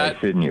wrong chart? Which one did I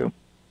send you?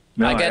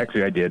 No,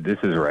 actually, I did. This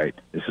is right.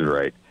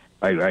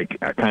 I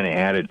kind of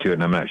added to it,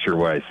 and I'm not sure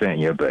what I sent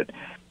you, but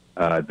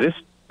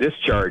this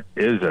chart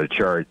is a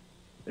chart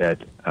that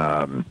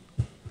can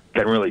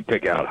really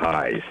pick out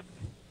highs.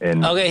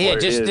 And okay, here,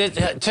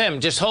 Tim,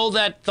 just hold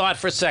that thought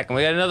for a second.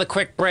 We got another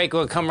quick break.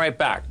 We'll come right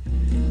back.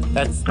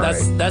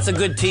 That's a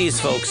good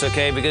tease, folks.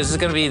 Okay, because this is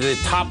going to be the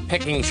top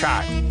picking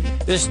chart.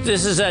 This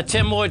is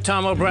Tim Lloyd,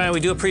 Tom O'Brien. We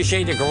do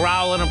appreciate you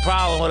growling and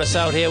prowling with us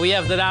out here. We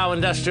have the Dow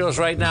Industrials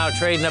right now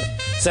trading up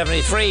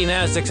 73,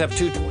 Nasdaq's up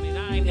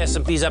 229,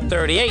 S&P's up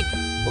 38.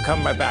 We'll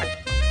come right back.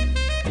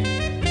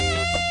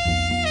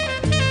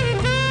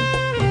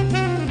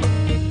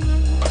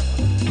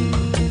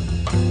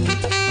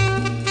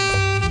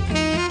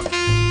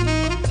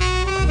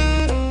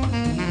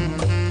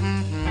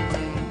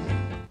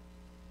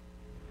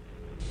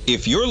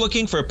 If you're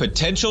looking for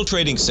potential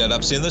trading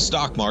setups in the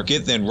stock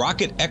market, then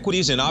Rocket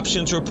Equities and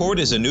Options Report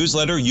is a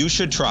newsletter you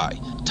should try.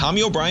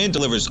 Tommy O'Brien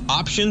delivers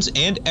options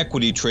and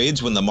equity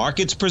trades when the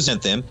markets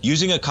present them,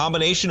 using a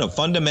combination of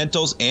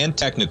fundamentals and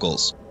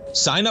technicals.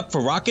 Sign up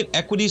for Rocket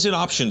Equities and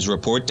Options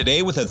Report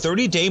today with a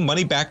 30-day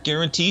money-back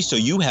guarantee, so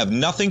you have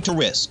nothing to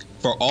risk.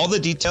 For all the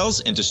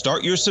details and to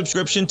start your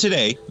subscription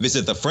today,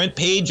 visit the front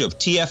page of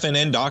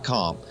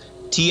TFNN.com.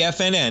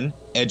 TFNN,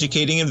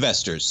 educating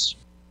investors.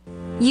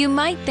 You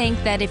might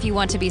think that if you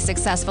want to be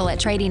successful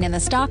at trading in the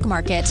stock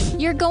market,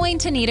 you're going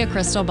to need a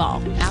crystal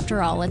ball.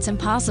 After all, it's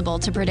impossible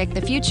to predict the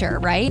future,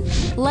 right?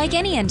 Like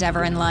any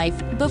endeavor in life,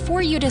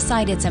 before you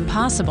decide it's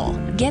impossible,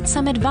 get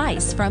some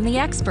advice from the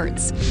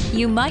experts.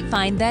 You might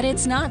find that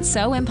it's not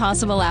so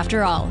impossible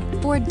after all.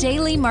 For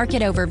daily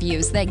market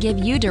overviews that give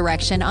you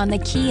direction on the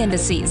key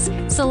indices,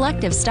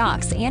 selective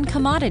stocks, and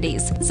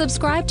commodities,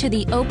 subscribe to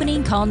the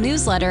Opening Call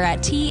newsletter at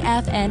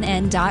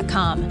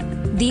TFNN.com.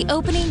 The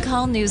Opening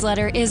Call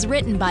newsletter is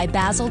written by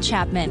Basil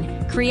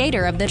Chapman,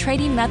 creator of the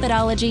trading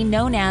methodology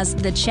known as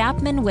the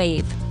Chapman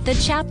Wave. The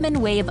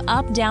Chapman Wave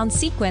up-down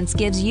sequence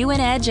gives you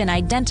an edge in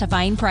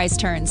identifying price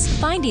turns,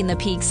 finding the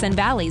peaks and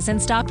valleys in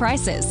stock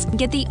prices.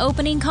 Get the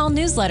Opening Call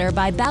newsletter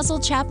by Basil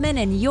Chapman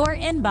in your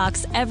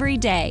inbox every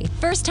day.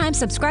 First-time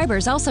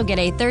subscribers also get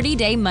a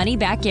 30-day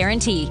money-back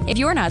guarantee. If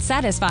you're not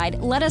satisfied,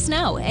 let us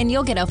know, and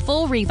you'll get a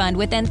full refund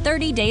within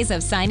 30 days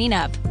of signing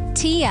up.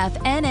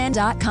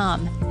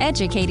 TFNN.com,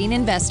 educating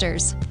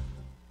investors.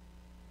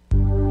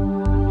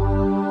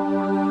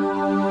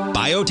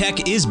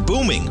 Biotech is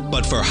booming,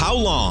 but for how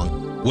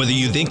long? Whether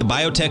you think the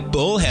biotech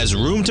bull has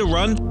room to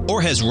run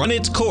or has run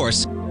its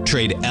course,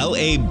 trade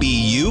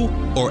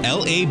LABU or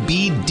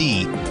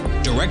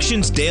LABD.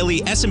 Directions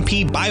Daily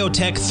S&P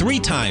Biotech 3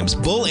 times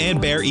bull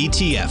and bear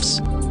ETFs.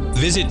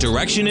 Visit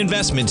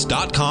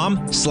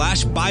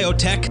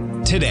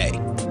directioninvestments.com/biotech today.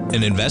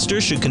 An investor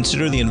should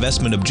consider the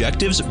investment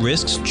objectives,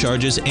 risks,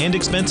 charges, and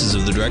expenses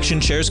of the Direction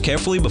shares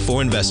carefully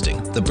before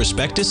investing. The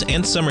prospectus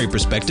and summary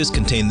prospectus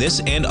contain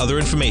this and other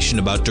information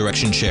about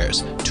Direction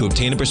shares. To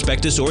obtain a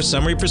prospectus or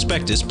summary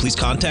prospectus, please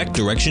contact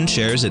Direction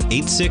shares at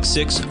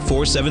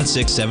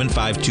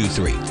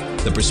 866-476-7523.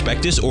 The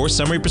prospectus or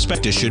summary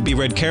prospectus should be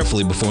read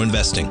carefully before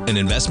investing. An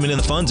investment in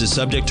the funds is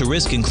subject to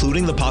risk,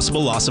 including the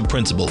possible loss of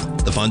principal.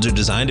 The funds are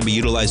designed to be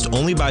utilized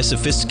only by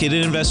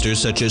sophisticated investors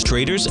such as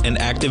traders and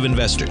active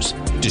investors.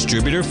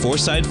 Distributor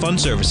Foreside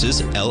Fund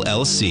Services,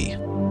 LLC.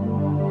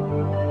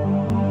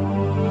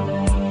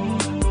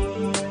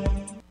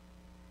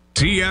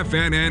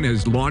 TFNN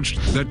has launched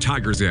the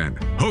Tiger's Den.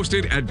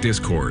 Hosted at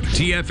Discord,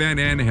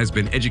 TFNN has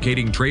been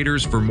educating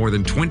traders for more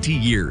than 20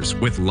 years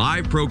with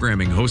live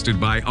programming hosted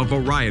by a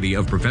variety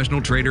of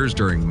professional traders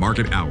during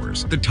market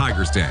hours. The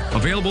Tiger's Den,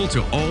 available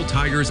to all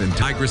tigers and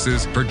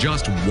tigresses for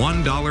just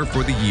 $1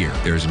 for the year.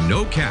 There's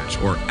no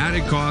catch or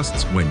added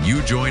costs when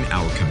you join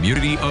our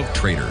community of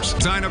traders.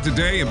 Sign up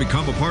today and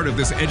become a part of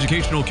this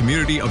educational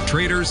community of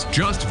traders.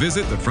 Just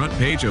visit the front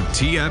page of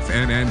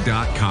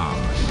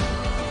TFNN.com.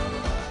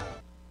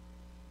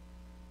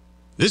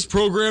 This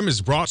program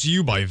is brought to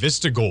you by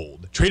Vista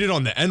Gold, traded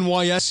on the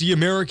NYSE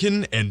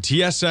American and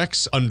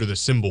TSX under the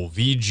symbol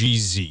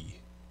VGZ.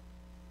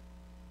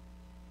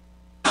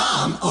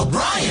 Tom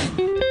O'Brien.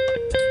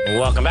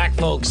 Welcome back,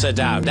 folks.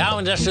 Dow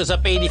Industrials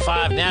up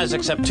 85,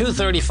 Nasdaq's up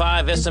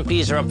 235,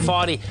 S&Ps are up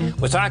 40.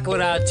 We're talking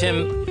with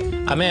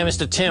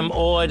Mr. Tim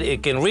Ord. You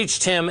can reach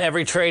Tim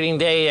every trading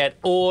day at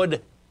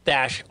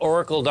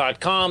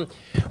ord-oracle.com.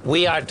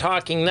 We are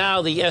talking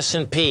now the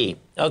S&P.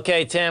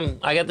 Okay, Tim,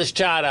 I got this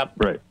chart up.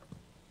 Right.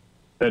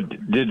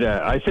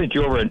 I sent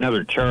you over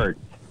another chart,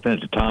 sent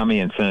it to Tommy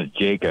and sent it to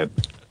Jacob,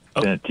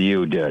 sent it to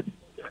you, did.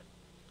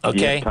 Okay.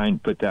 You have time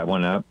to put that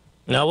one up?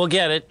 No, we'll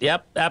get it.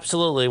 Yep,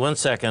 absolutely. 1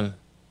 second.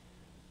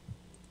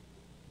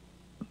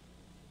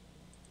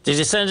 Did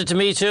you send it to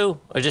me too,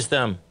 or just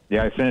them?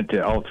 Yeah, I sent it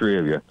to all three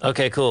of you.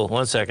 Okay, cool.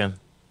 1 second.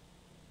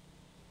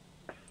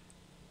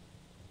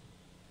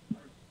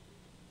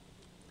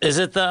 Is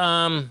it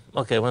the,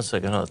 okay, 1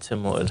 second. Oh,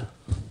 Tim Wood.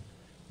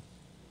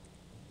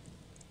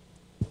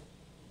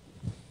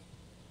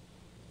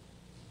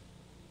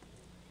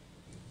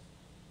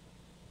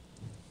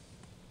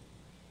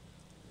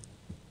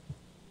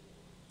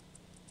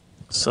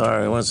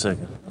 Sorry, 1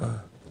 second.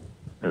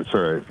 That's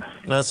all right.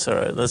 That's all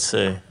right. Let's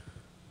see.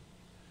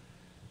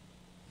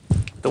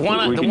 The one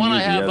I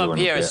have up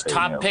here is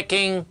top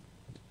picking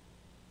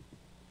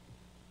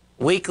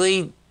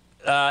weekly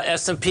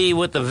S&P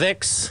with the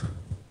VIX.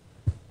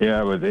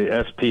 Yeah, with the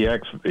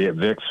SPX,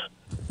 VIX,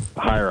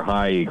 higher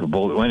high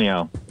equal.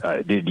 Anyhow,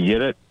 did you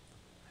get it?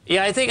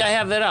 Yeah, I think I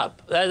have that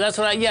up. That's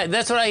what I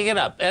get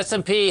up.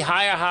 S&P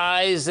higher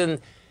highs and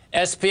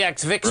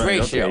SPX VIX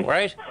ratio, okay.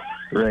 right?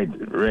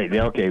 Right.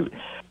 Yeah, okay.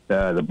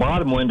 The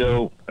bottom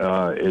window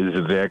is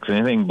a VIX.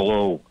 Anything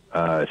below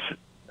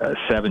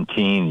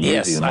 17,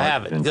 yes, usually I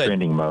have it. in Good.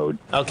 trending mode.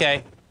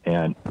 Okay.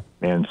 And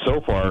so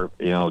far,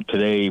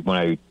 today when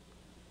I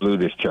blew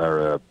this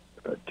chart,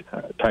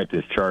 typed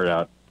this chart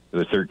out, it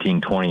was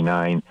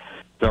 1329.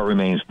 Still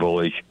remains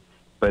bullish.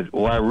 But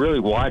what I really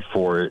watch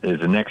for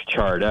is the next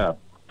chart up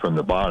from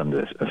the bottom,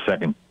 the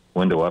second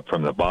window up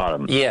from the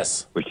bottom.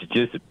 Yes. Which is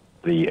just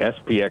the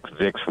SPX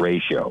VIX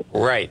ratio.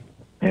 Right.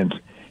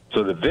 And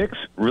so the VIX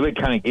really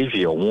kind of gives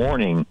you a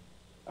warning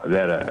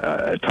that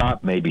a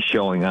top may be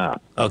showing up.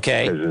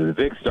 Okay. Because the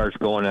VIX starts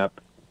going up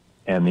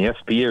and the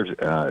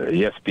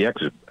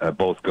SPX are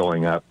both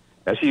going up,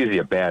 that's usually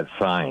a bad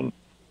sign.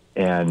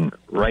 And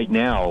right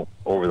now,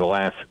 over the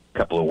last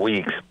couple of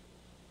weeks,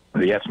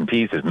 the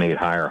S&Ps has made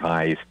higher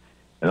highs,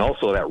 and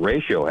also that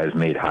ratio has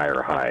made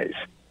higher highs.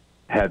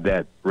 Had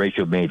that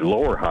ratio made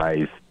lower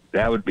highs,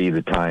 that would be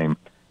the time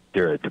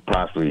to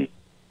possibly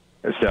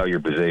sell your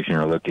position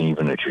or looking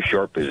even at your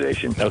short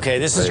position. Okay,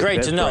 this is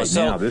great to know.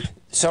 Right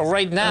So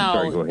right now,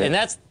 sorry, go ahead. and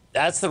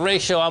that's the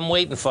ratio I'm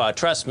waiting for.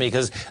 Trust me,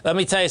 because let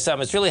me tell you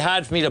something. It's really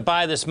hard for me to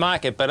buy this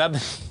market, but I've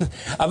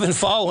been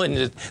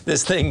following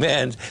this thing,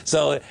 man.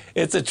 So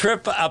it's a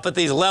trip up at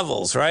these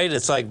levels, right?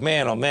 It's like,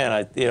 man, oh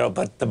man,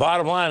 But the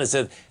bottom line is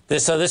that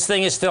this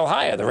thing is still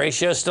higher. The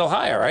ratio is still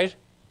higher, right?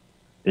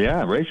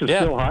 Yeah, ratio's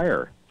still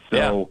higher.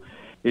 So,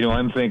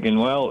 I'm thinking,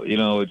 well,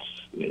 it's.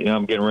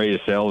 I'm getting ready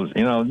to sell.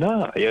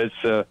 No, it's.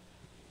 I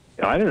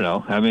don't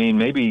know. I mean,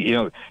 maybe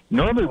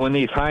normally when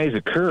these highs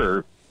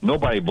occur,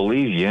 nobody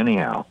believes you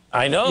anyhow.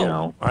 I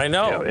know. I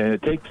know. And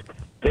it takes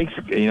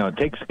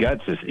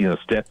guts to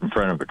step in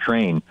front of a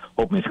train,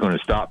 hoping it's going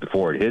to stop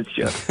before it hits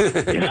you.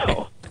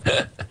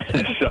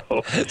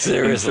 So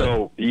seriously.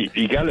 So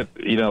you got to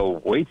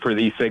wait for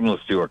these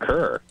signals to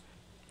occur,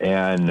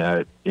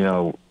 and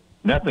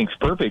nothing's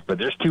perfect, but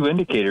there's two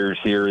indicators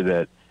here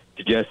that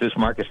suggest this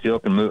market still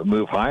can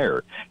move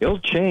higher. It'll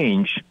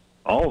change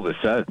all of a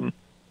sudden.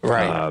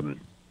 Right.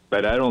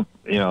 But I don't,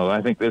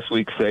 I think this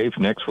week's safe.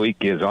 Next week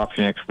is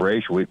option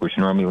expiration week, which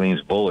normally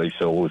leans bullish,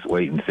 so we'll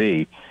wait and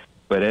see.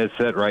 But as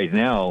said right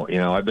now,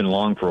 I've been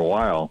long for a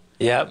while.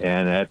 Yep.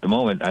 And at the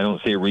moment, I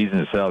don't see a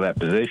reason to sell that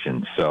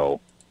position.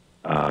 So,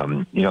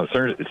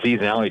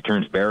 seasonality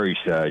turns bearish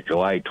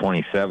July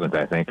 27th,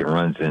 I think, and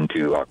runs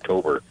into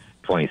October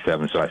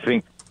 27th. So I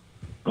think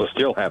we'll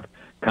still have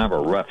kind of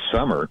a rough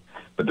summer,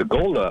 but the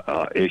gold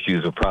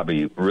issues will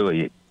probably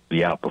really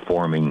be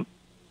outperforming,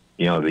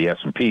 the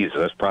S&P. So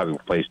that's probably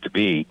the place to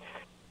be.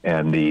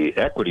 And the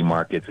equity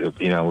markets,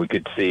 we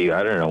could see,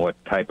 I don't know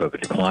what type of a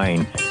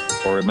decline,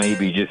 or it may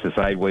be just a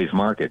sideways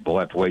market. We'll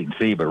have to wait and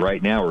see. But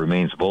right now, it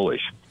remains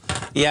bullish.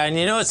 Yeah, and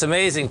what's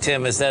amazing,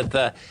 Tim, is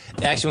that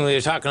actually when we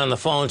were talking on the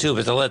phone too,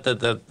 but to let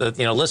the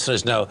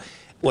listeners know,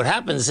 what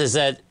happens is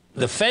that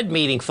the Fed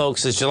meeting,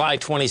 folks, is July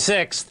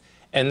 26th,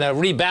 and the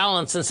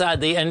rebalance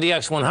inside the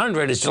NDX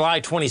 100 is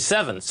July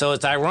 27th. So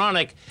it's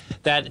ironic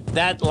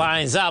that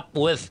lines up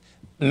with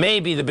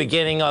maybe the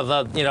beginning of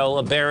a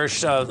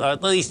bearish,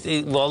 at least,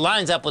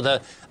 lines up with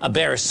a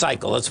bearish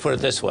cycle. Let's put it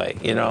this way,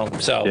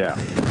 So,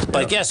 yeah.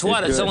 But guess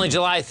what? It's only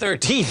July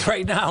 13th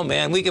right now,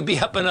 man. We could be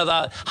up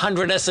another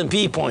 100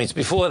 S&P points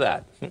before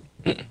that.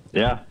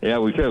 Yeah,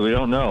 we could. We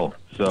don't know.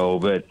 So,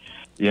 but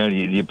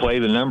you play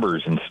the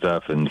numbers and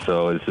stuff, and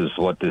so this is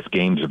what this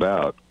game's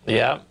about.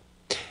 Yeah,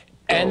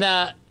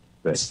 and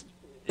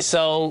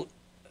so.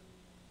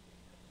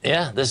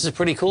 Yeah, this is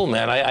pretty cool,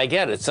 man. I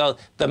get it. So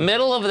the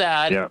middle of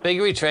that, big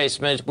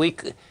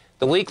retracement,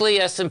 the weekly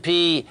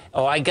S&P,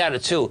 I got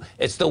it too.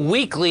 It's the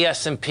weekly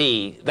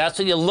S&P. That's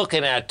what you're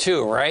looking at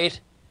too, right?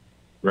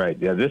 Right.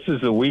 Yeah, this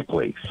is the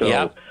weekly.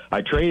 So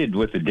I traded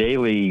with the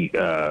daily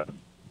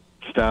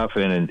stuff,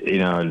 and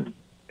this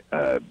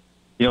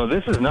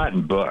is not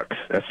in books.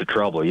 That's the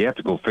trouble. You have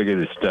to go figure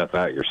this stuff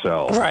out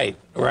yourself. Right.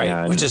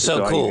 And which is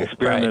so cool. I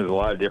experimented with a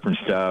lot of different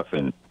stuff,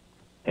 and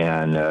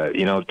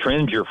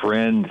trends your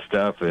friend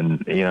stuff,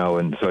 and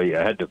so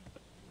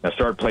I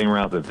started playing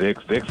around with the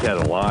VIX. VIX had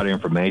a lot of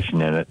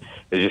information in it.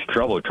 It's just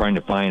trouble trying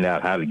to find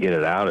out how to get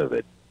it out of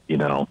it,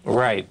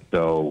 Right.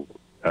 So,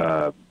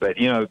 but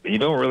you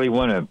don't really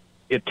want to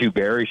get too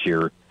bearish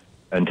here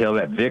until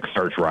that VIX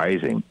starts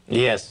rising.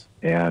 Yes.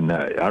 And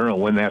I don't know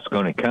when that's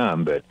going to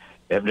come, but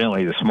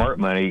evidently the smart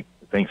money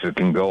thinks it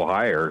can go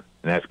higher,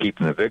 and that's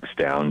keeping the VIX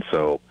down.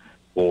 So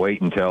we'll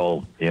wait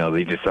until,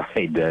 they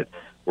decide that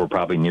we're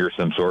probably near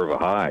some sort of a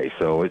high.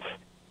 So it's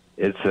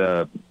if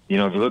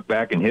you look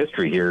back in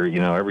history here,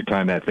 every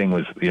time that thing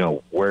was,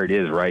 where it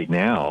is right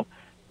now,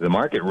 the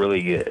market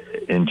really,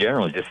 in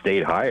general, just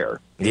stayed higher.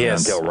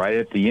 Yes. Until right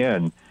at the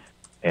end.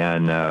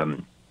 And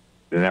then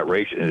that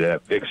ratio,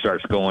 that VIX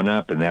starts going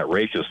up and that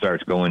ratio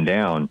starts going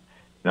down.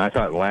 And I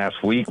thought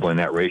last week when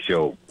that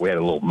ratio, we had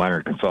a little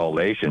minor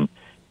consolidation,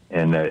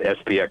 and the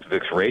SPX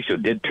VIX ratio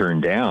did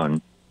turn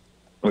down,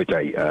 which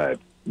I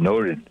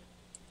noted,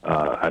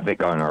 I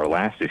think, on our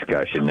last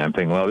discussion. I'm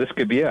thinking, well, this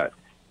could be it.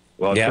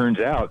 Well, it turns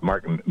out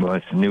market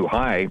went to new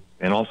high,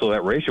 and also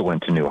that ratio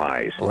went to new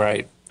highs.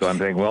 Right. So I'm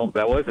thinking, well,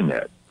 that wasn't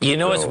it.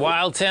 What's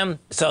wild, Tim?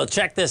 So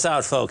check this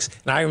out, folks.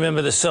 And I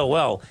remember this so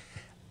well.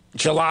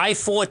 July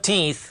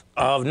 14th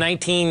of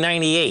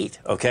 1998,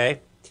 okay?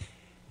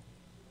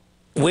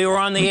 We were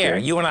on the air,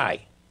 you and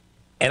I.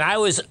 And I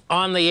was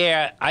on the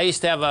air. I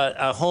used to have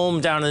a home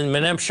down in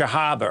Menempsha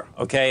Harbor,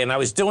 okay? And I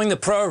was doing the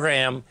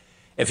program.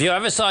 If you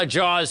ever saw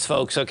Jaws,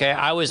 folks, okay,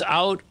 I was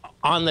out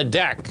on the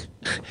deck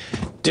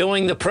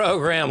doing the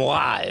program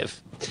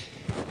live.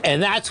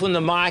 And that's when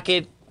the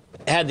market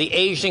had the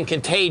Asian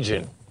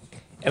contagion.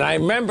 And I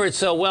remember it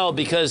so well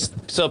because,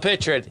 so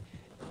picture it,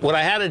 what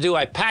I had to do,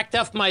 I packed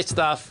up my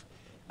stuff,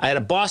 I had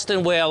a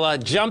Boston whaler,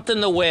 jumped in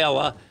the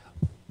whaler,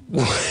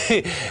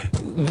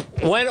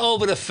 went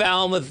over to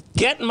Falmouth,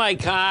 get in my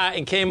car,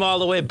 and came all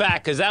the way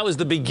back, because that was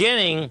the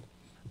beginning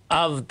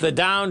of the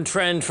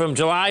downtrend from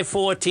July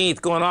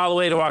 14th going all the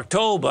way to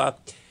October.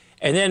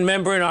 And then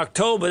remember in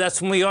October,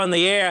 that's when we were on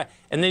the air,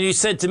 and then you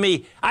said to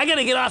me, I got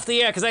to get off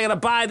the air because I got to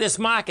buy this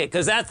market,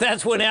 because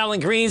that's when Alan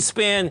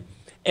Greenspan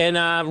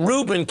and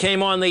Rubin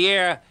came on the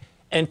air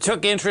and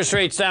took interest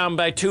rates down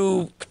by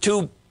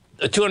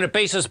 200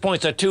 basis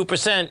points or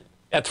 2%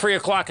 at 3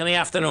 o'clock in the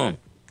afternoon.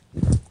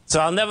 So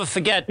I'll never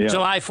forget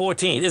July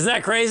 14th. Isn't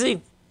that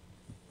crazy?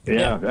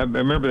 Yeah. I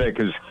remember that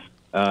because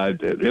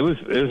it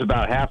was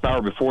about a half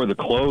hour before the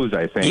close,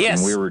 I think,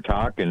 and we were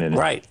talking. And,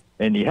 right.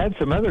 And you had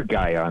some other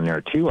guy on there,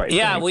 too, I think.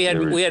 Yeah, we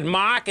had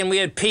Mark and we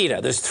had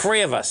Peter. There's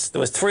three of us. There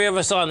was three of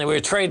us on there. We were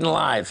trading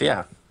live,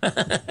 yeah.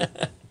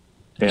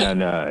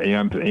 And,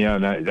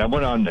 I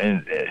went on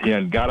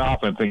and got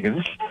off and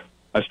thinking,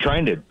 I was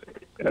trying to,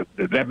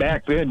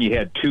 back then you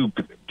had two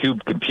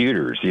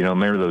computers,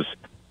 remember those?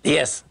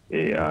 Yes.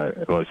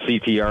 Well,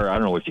 CTR, I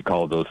don't know what you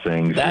call those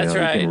things. That's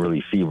right. You can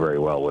really see very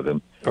well with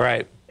them.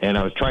 Right. And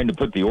I was trying to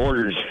put the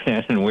orders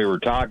in, and we were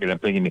talking. I'm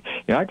thinking,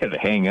 I got to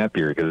hang up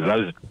here because I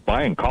was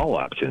buying call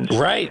options.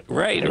 Right.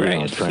 I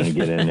was trying to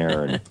get in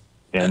there,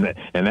 and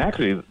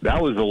actually that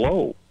was the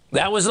low.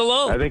 That was the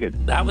low. I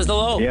think that was the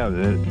low. Yeah,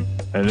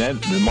 and then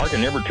the market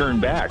never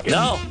turned back.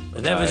 No,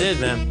 it never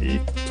did,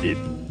 man.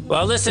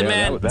 Well, listen,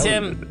 man,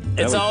 Tim,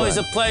 it's always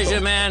a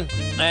pleasure, man,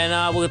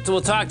 and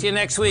we'll talk to you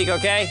next week,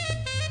 okay?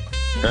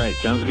 All right,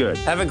 sounds good.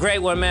 Have a great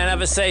one, man.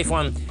 Have a safe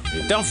one.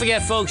 Don't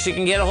forget, folks, you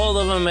can get a hold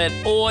of them at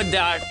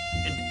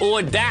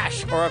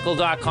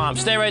or-oracle.com.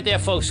 Stay right there,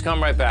 folks.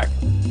 Come right back.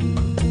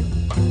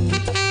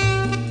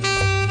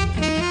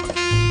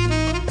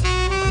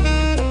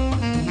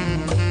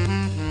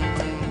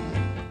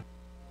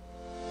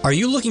 Are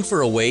you looking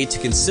for a way to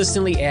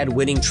consistently add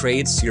winning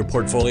trades to your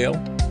portfolio?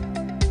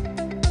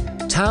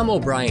 Tom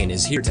O'Brien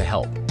is here to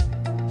help.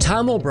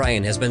 Tom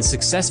O'Brien has been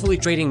successfully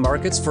trading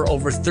markets for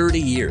over 30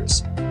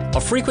 years. A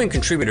frequent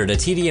contributor to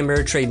TD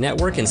Ameritrade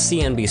Network and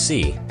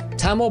CNBC,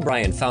 Tom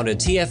O'Brien founded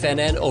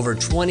TFNN over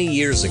 20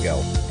 years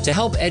ago to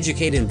help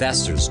educate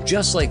investors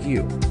just like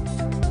you.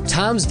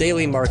 Tom's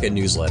daily market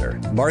newsletter,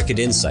 Market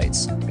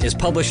Insights, is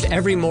published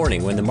every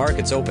morning when the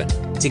markets open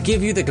to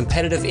give you the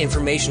competitive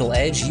informational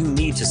edge you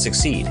need to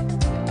succeed.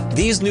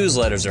 These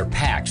newsletters are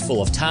packed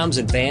full of Tom's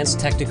advanced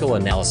technical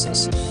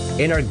analysis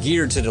and are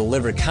geared to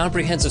deliver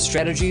comprehensive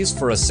strategies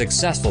for a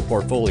successful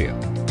portfolio.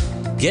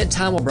 Get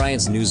Tom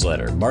O'Brien's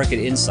newsletter, Market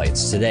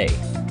Insights, today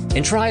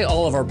and try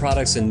all of our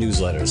products and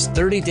newsletters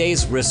 30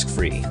 days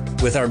risk-free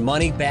with our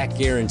money-back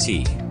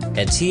guarantee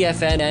at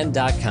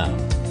TFNN.com.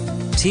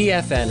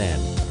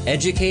 TFNN.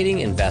 Educating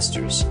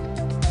investors.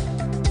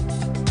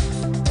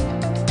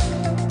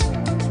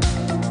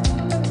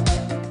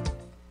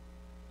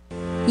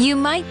 You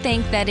might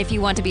think that if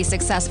you want to be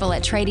successful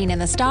at trading in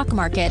the stock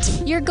market,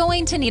 you're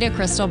going to need a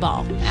crystal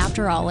ball.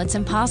 After all, it's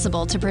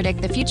impossible to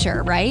predict the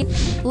future, right?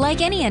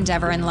 Like any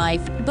endeavor in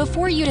life,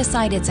 before you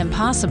decide it's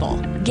impossible,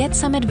 get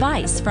some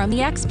advice from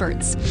the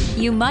experts.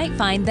 You might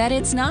find that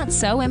it's not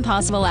so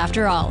impossible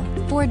after all.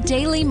 For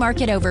daily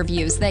market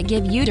overviews that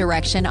give you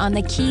direction on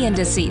the key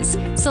indices,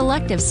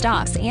 selective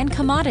stocks, and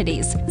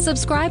commodities,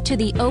 subscribe to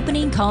the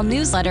Opening Call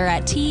newsletter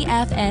at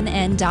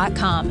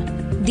TFNN.com.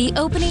 The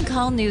Opening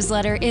Call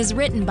newsletter is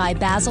written by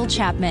Basil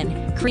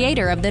Chapman,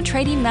 creator of the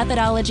trading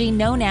methodology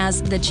known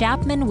as the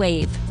Chapman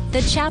Wave.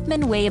 The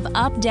Chapman Wave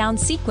up-down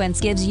sequence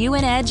gives you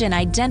an edge in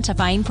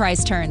identifying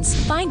price turns,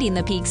 finding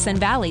the peaks and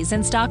valleys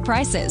in stock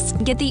prices.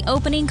 Get the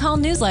Opening Call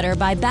newsletter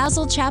by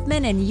Basil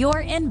Chapman in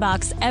your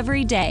inbox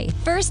every day.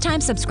 First-time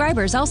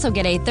subscribers also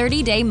get a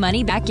 30-day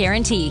money-back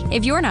guarantee.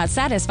 If you're not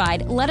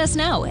satisfied, let us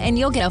know, and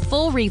you'll get a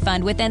full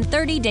refund within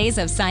 30 days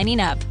of signing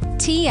up.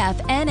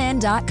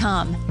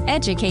 TFNN.com,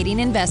 educating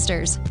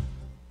investors.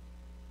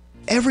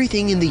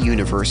 Everything in the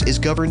universe is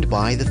governed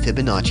by the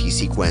Fibonacci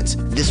sequence.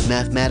 This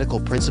mathematical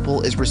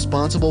principle is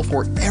responsible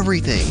for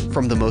everything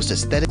from the most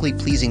aesthetically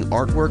pleasing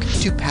artwork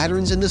to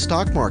patterns in the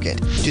stock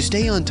market. To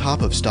stay on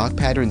top of stock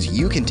patterns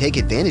you can take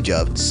advantage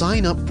of,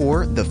 sign up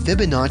for the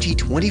Fibonacci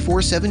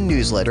 24/7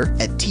 newsletter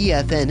at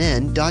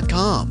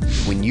TFNN.com.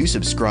 When you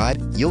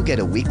subscribe, you'll get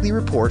a weekly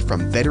report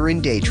from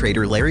veteran day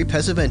trader Larry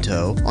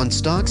Pesavento on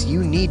stocks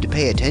you need to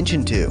pay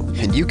attention to.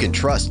 And you can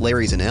trust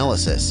Larry's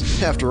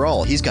analysis. After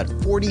all, he's got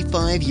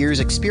 45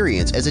 years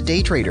experience as a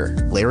day trader.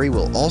 Larry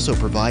will also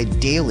provide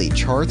daily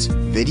charts,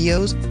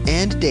 videos,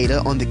 and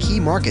data on the key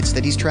markets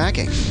that he's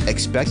tracking.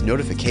 Expect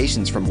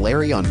notifications from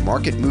Larry on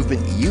market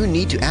movement you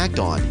need to act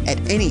on at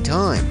any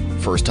time.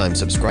 First-time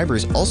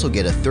subscribers also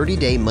get a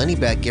 30-day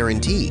money-back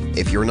guarantee.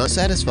 If you're not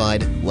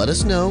satisfied, let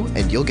us know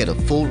and you'll get a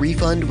full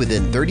refund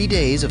within 30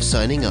 days of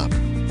signing up.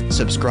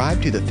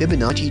 Subscribe to the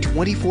Fibonacci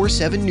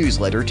 24/7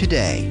 newsletter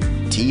today.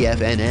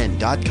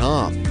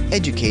 TFNN.com,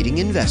 educating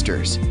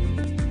investors.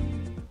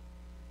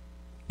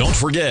 Don't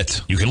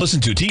forget, you can listen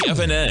to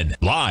TFNN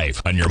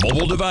live on your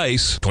mobile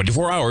device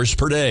 24 hours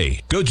per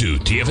day. Go to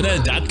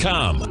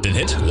TFNN.com, then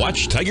hit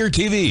Watch Tiger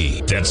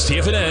TV. That's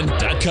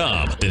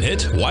TFNN.com, then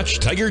hit Watch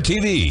Tiger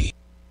TV.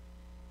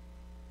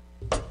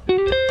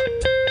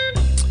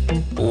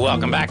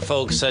 Welcome back,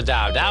 folks.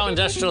 Dow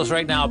Industrials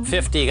right now up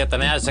 50. You got the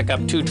Nasdaq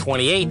up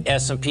 228.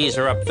 S&Ps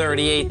are up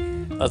 38.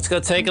 Let's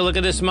go take a look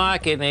at this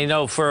market.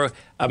 And, for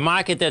a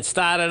market that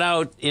started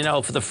out,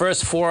 for the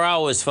first 4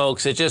 hours,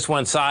 folks, it just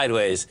went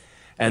sideways.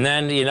 And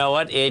then, you know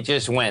what? It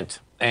just went.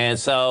 And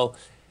so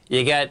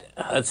you get,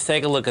 let's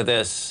take a look at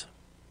this.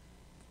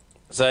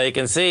 So you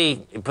can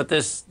see, you put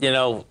this,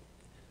 the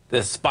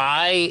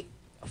SPY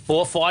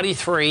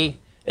 443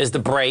 is the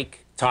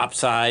break, top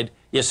side.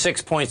 You're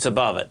 6 points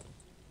above it.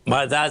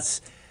 But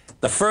that's,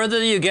 the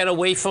further you get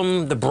away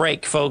from the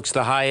break, folks,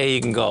 the higher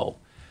you can go.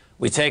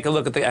 We take a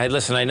look at the,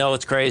 listen, I know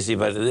it's crazy,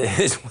 but it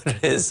is what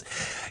it is.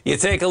 You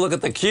take a look at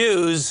the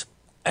Qs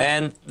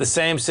and the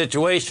same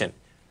situation.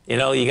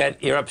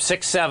 You're up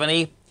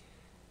 670.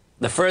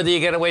 The further you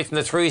get away from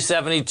the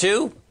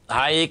 372, the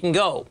higher you can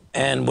go.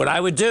 And what I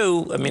would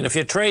do, if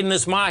you're trading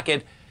this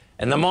market,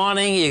 in the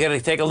morning, you got to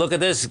take a look at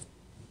this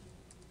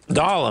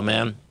dollar,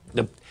 man.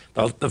 The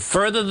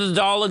further the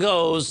dollar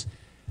goes,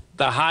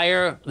 the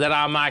higher that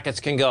our markets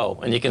can go.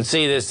 And you can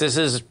see this. This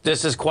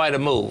is quite a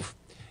move.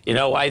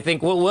 I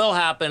think what will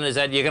happen is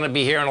that you're going to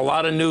be hearing a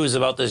lot of news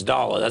about this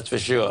dollar. That's for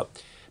sure.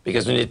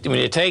 Because when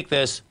you take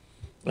this,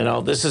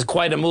 this is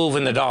quite a move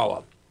in the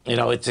dollar.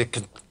 It's a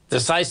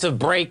decisive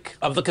break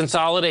of the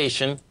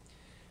consolidation.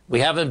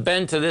 We haven't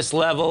been to this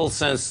level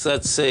since,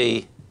 let's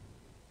see,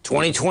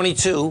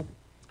 2022.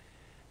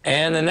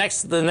 And the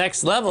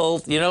next level,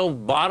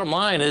 bottom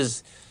line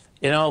is,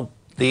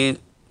 the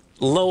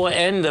lower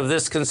end of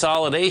this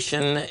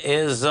consolidation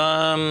is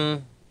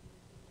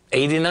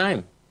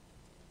 89.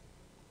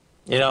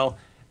 You know,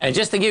 and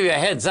just to give you a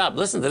heads up,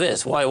 listen to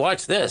this. Why,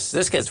 watch this.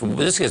 This gets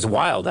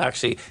wild,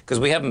 actually, because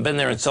we haven't been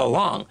there in so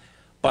long.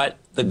 But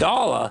the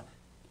dollar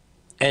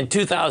in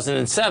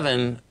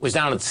 2007 was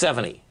down at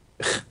 70.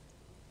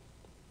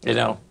 You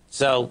know,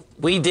 so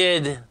we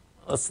did.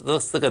 Let's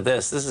look at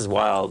this. This is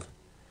wild.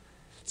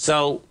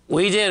 So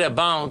we did a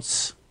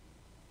bounce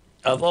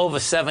of over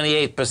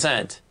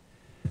 78%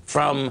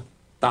 from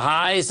the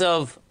highs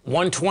of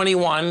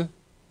 121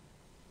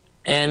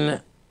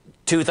 in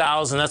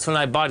 2000. That's when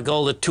I bought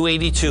gold at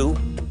 282.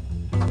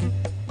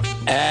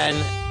 And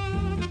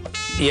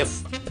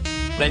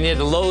then you had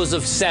the lows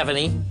of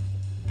 70.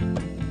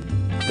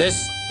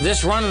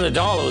 This run in the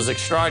dollar was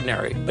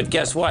extraordinary. But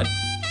guess what?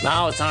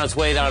 Now it's on its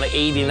way down to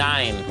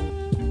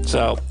 89.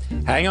 So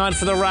hang on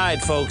for the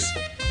ride, folks.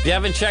 If you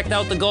haven't checked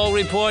out the gold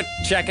report,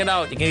 check it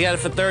out. You can get it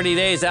for 30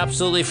 days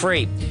absolutely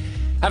free.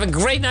 Have a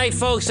great night,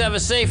 folks. Have a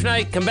safe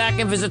night. Come back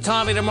and visit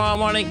Tommy tomorrow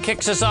morning.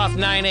 Kicks us off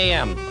 9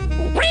 a.m.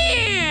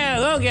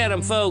 Go get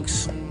him,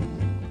 folks.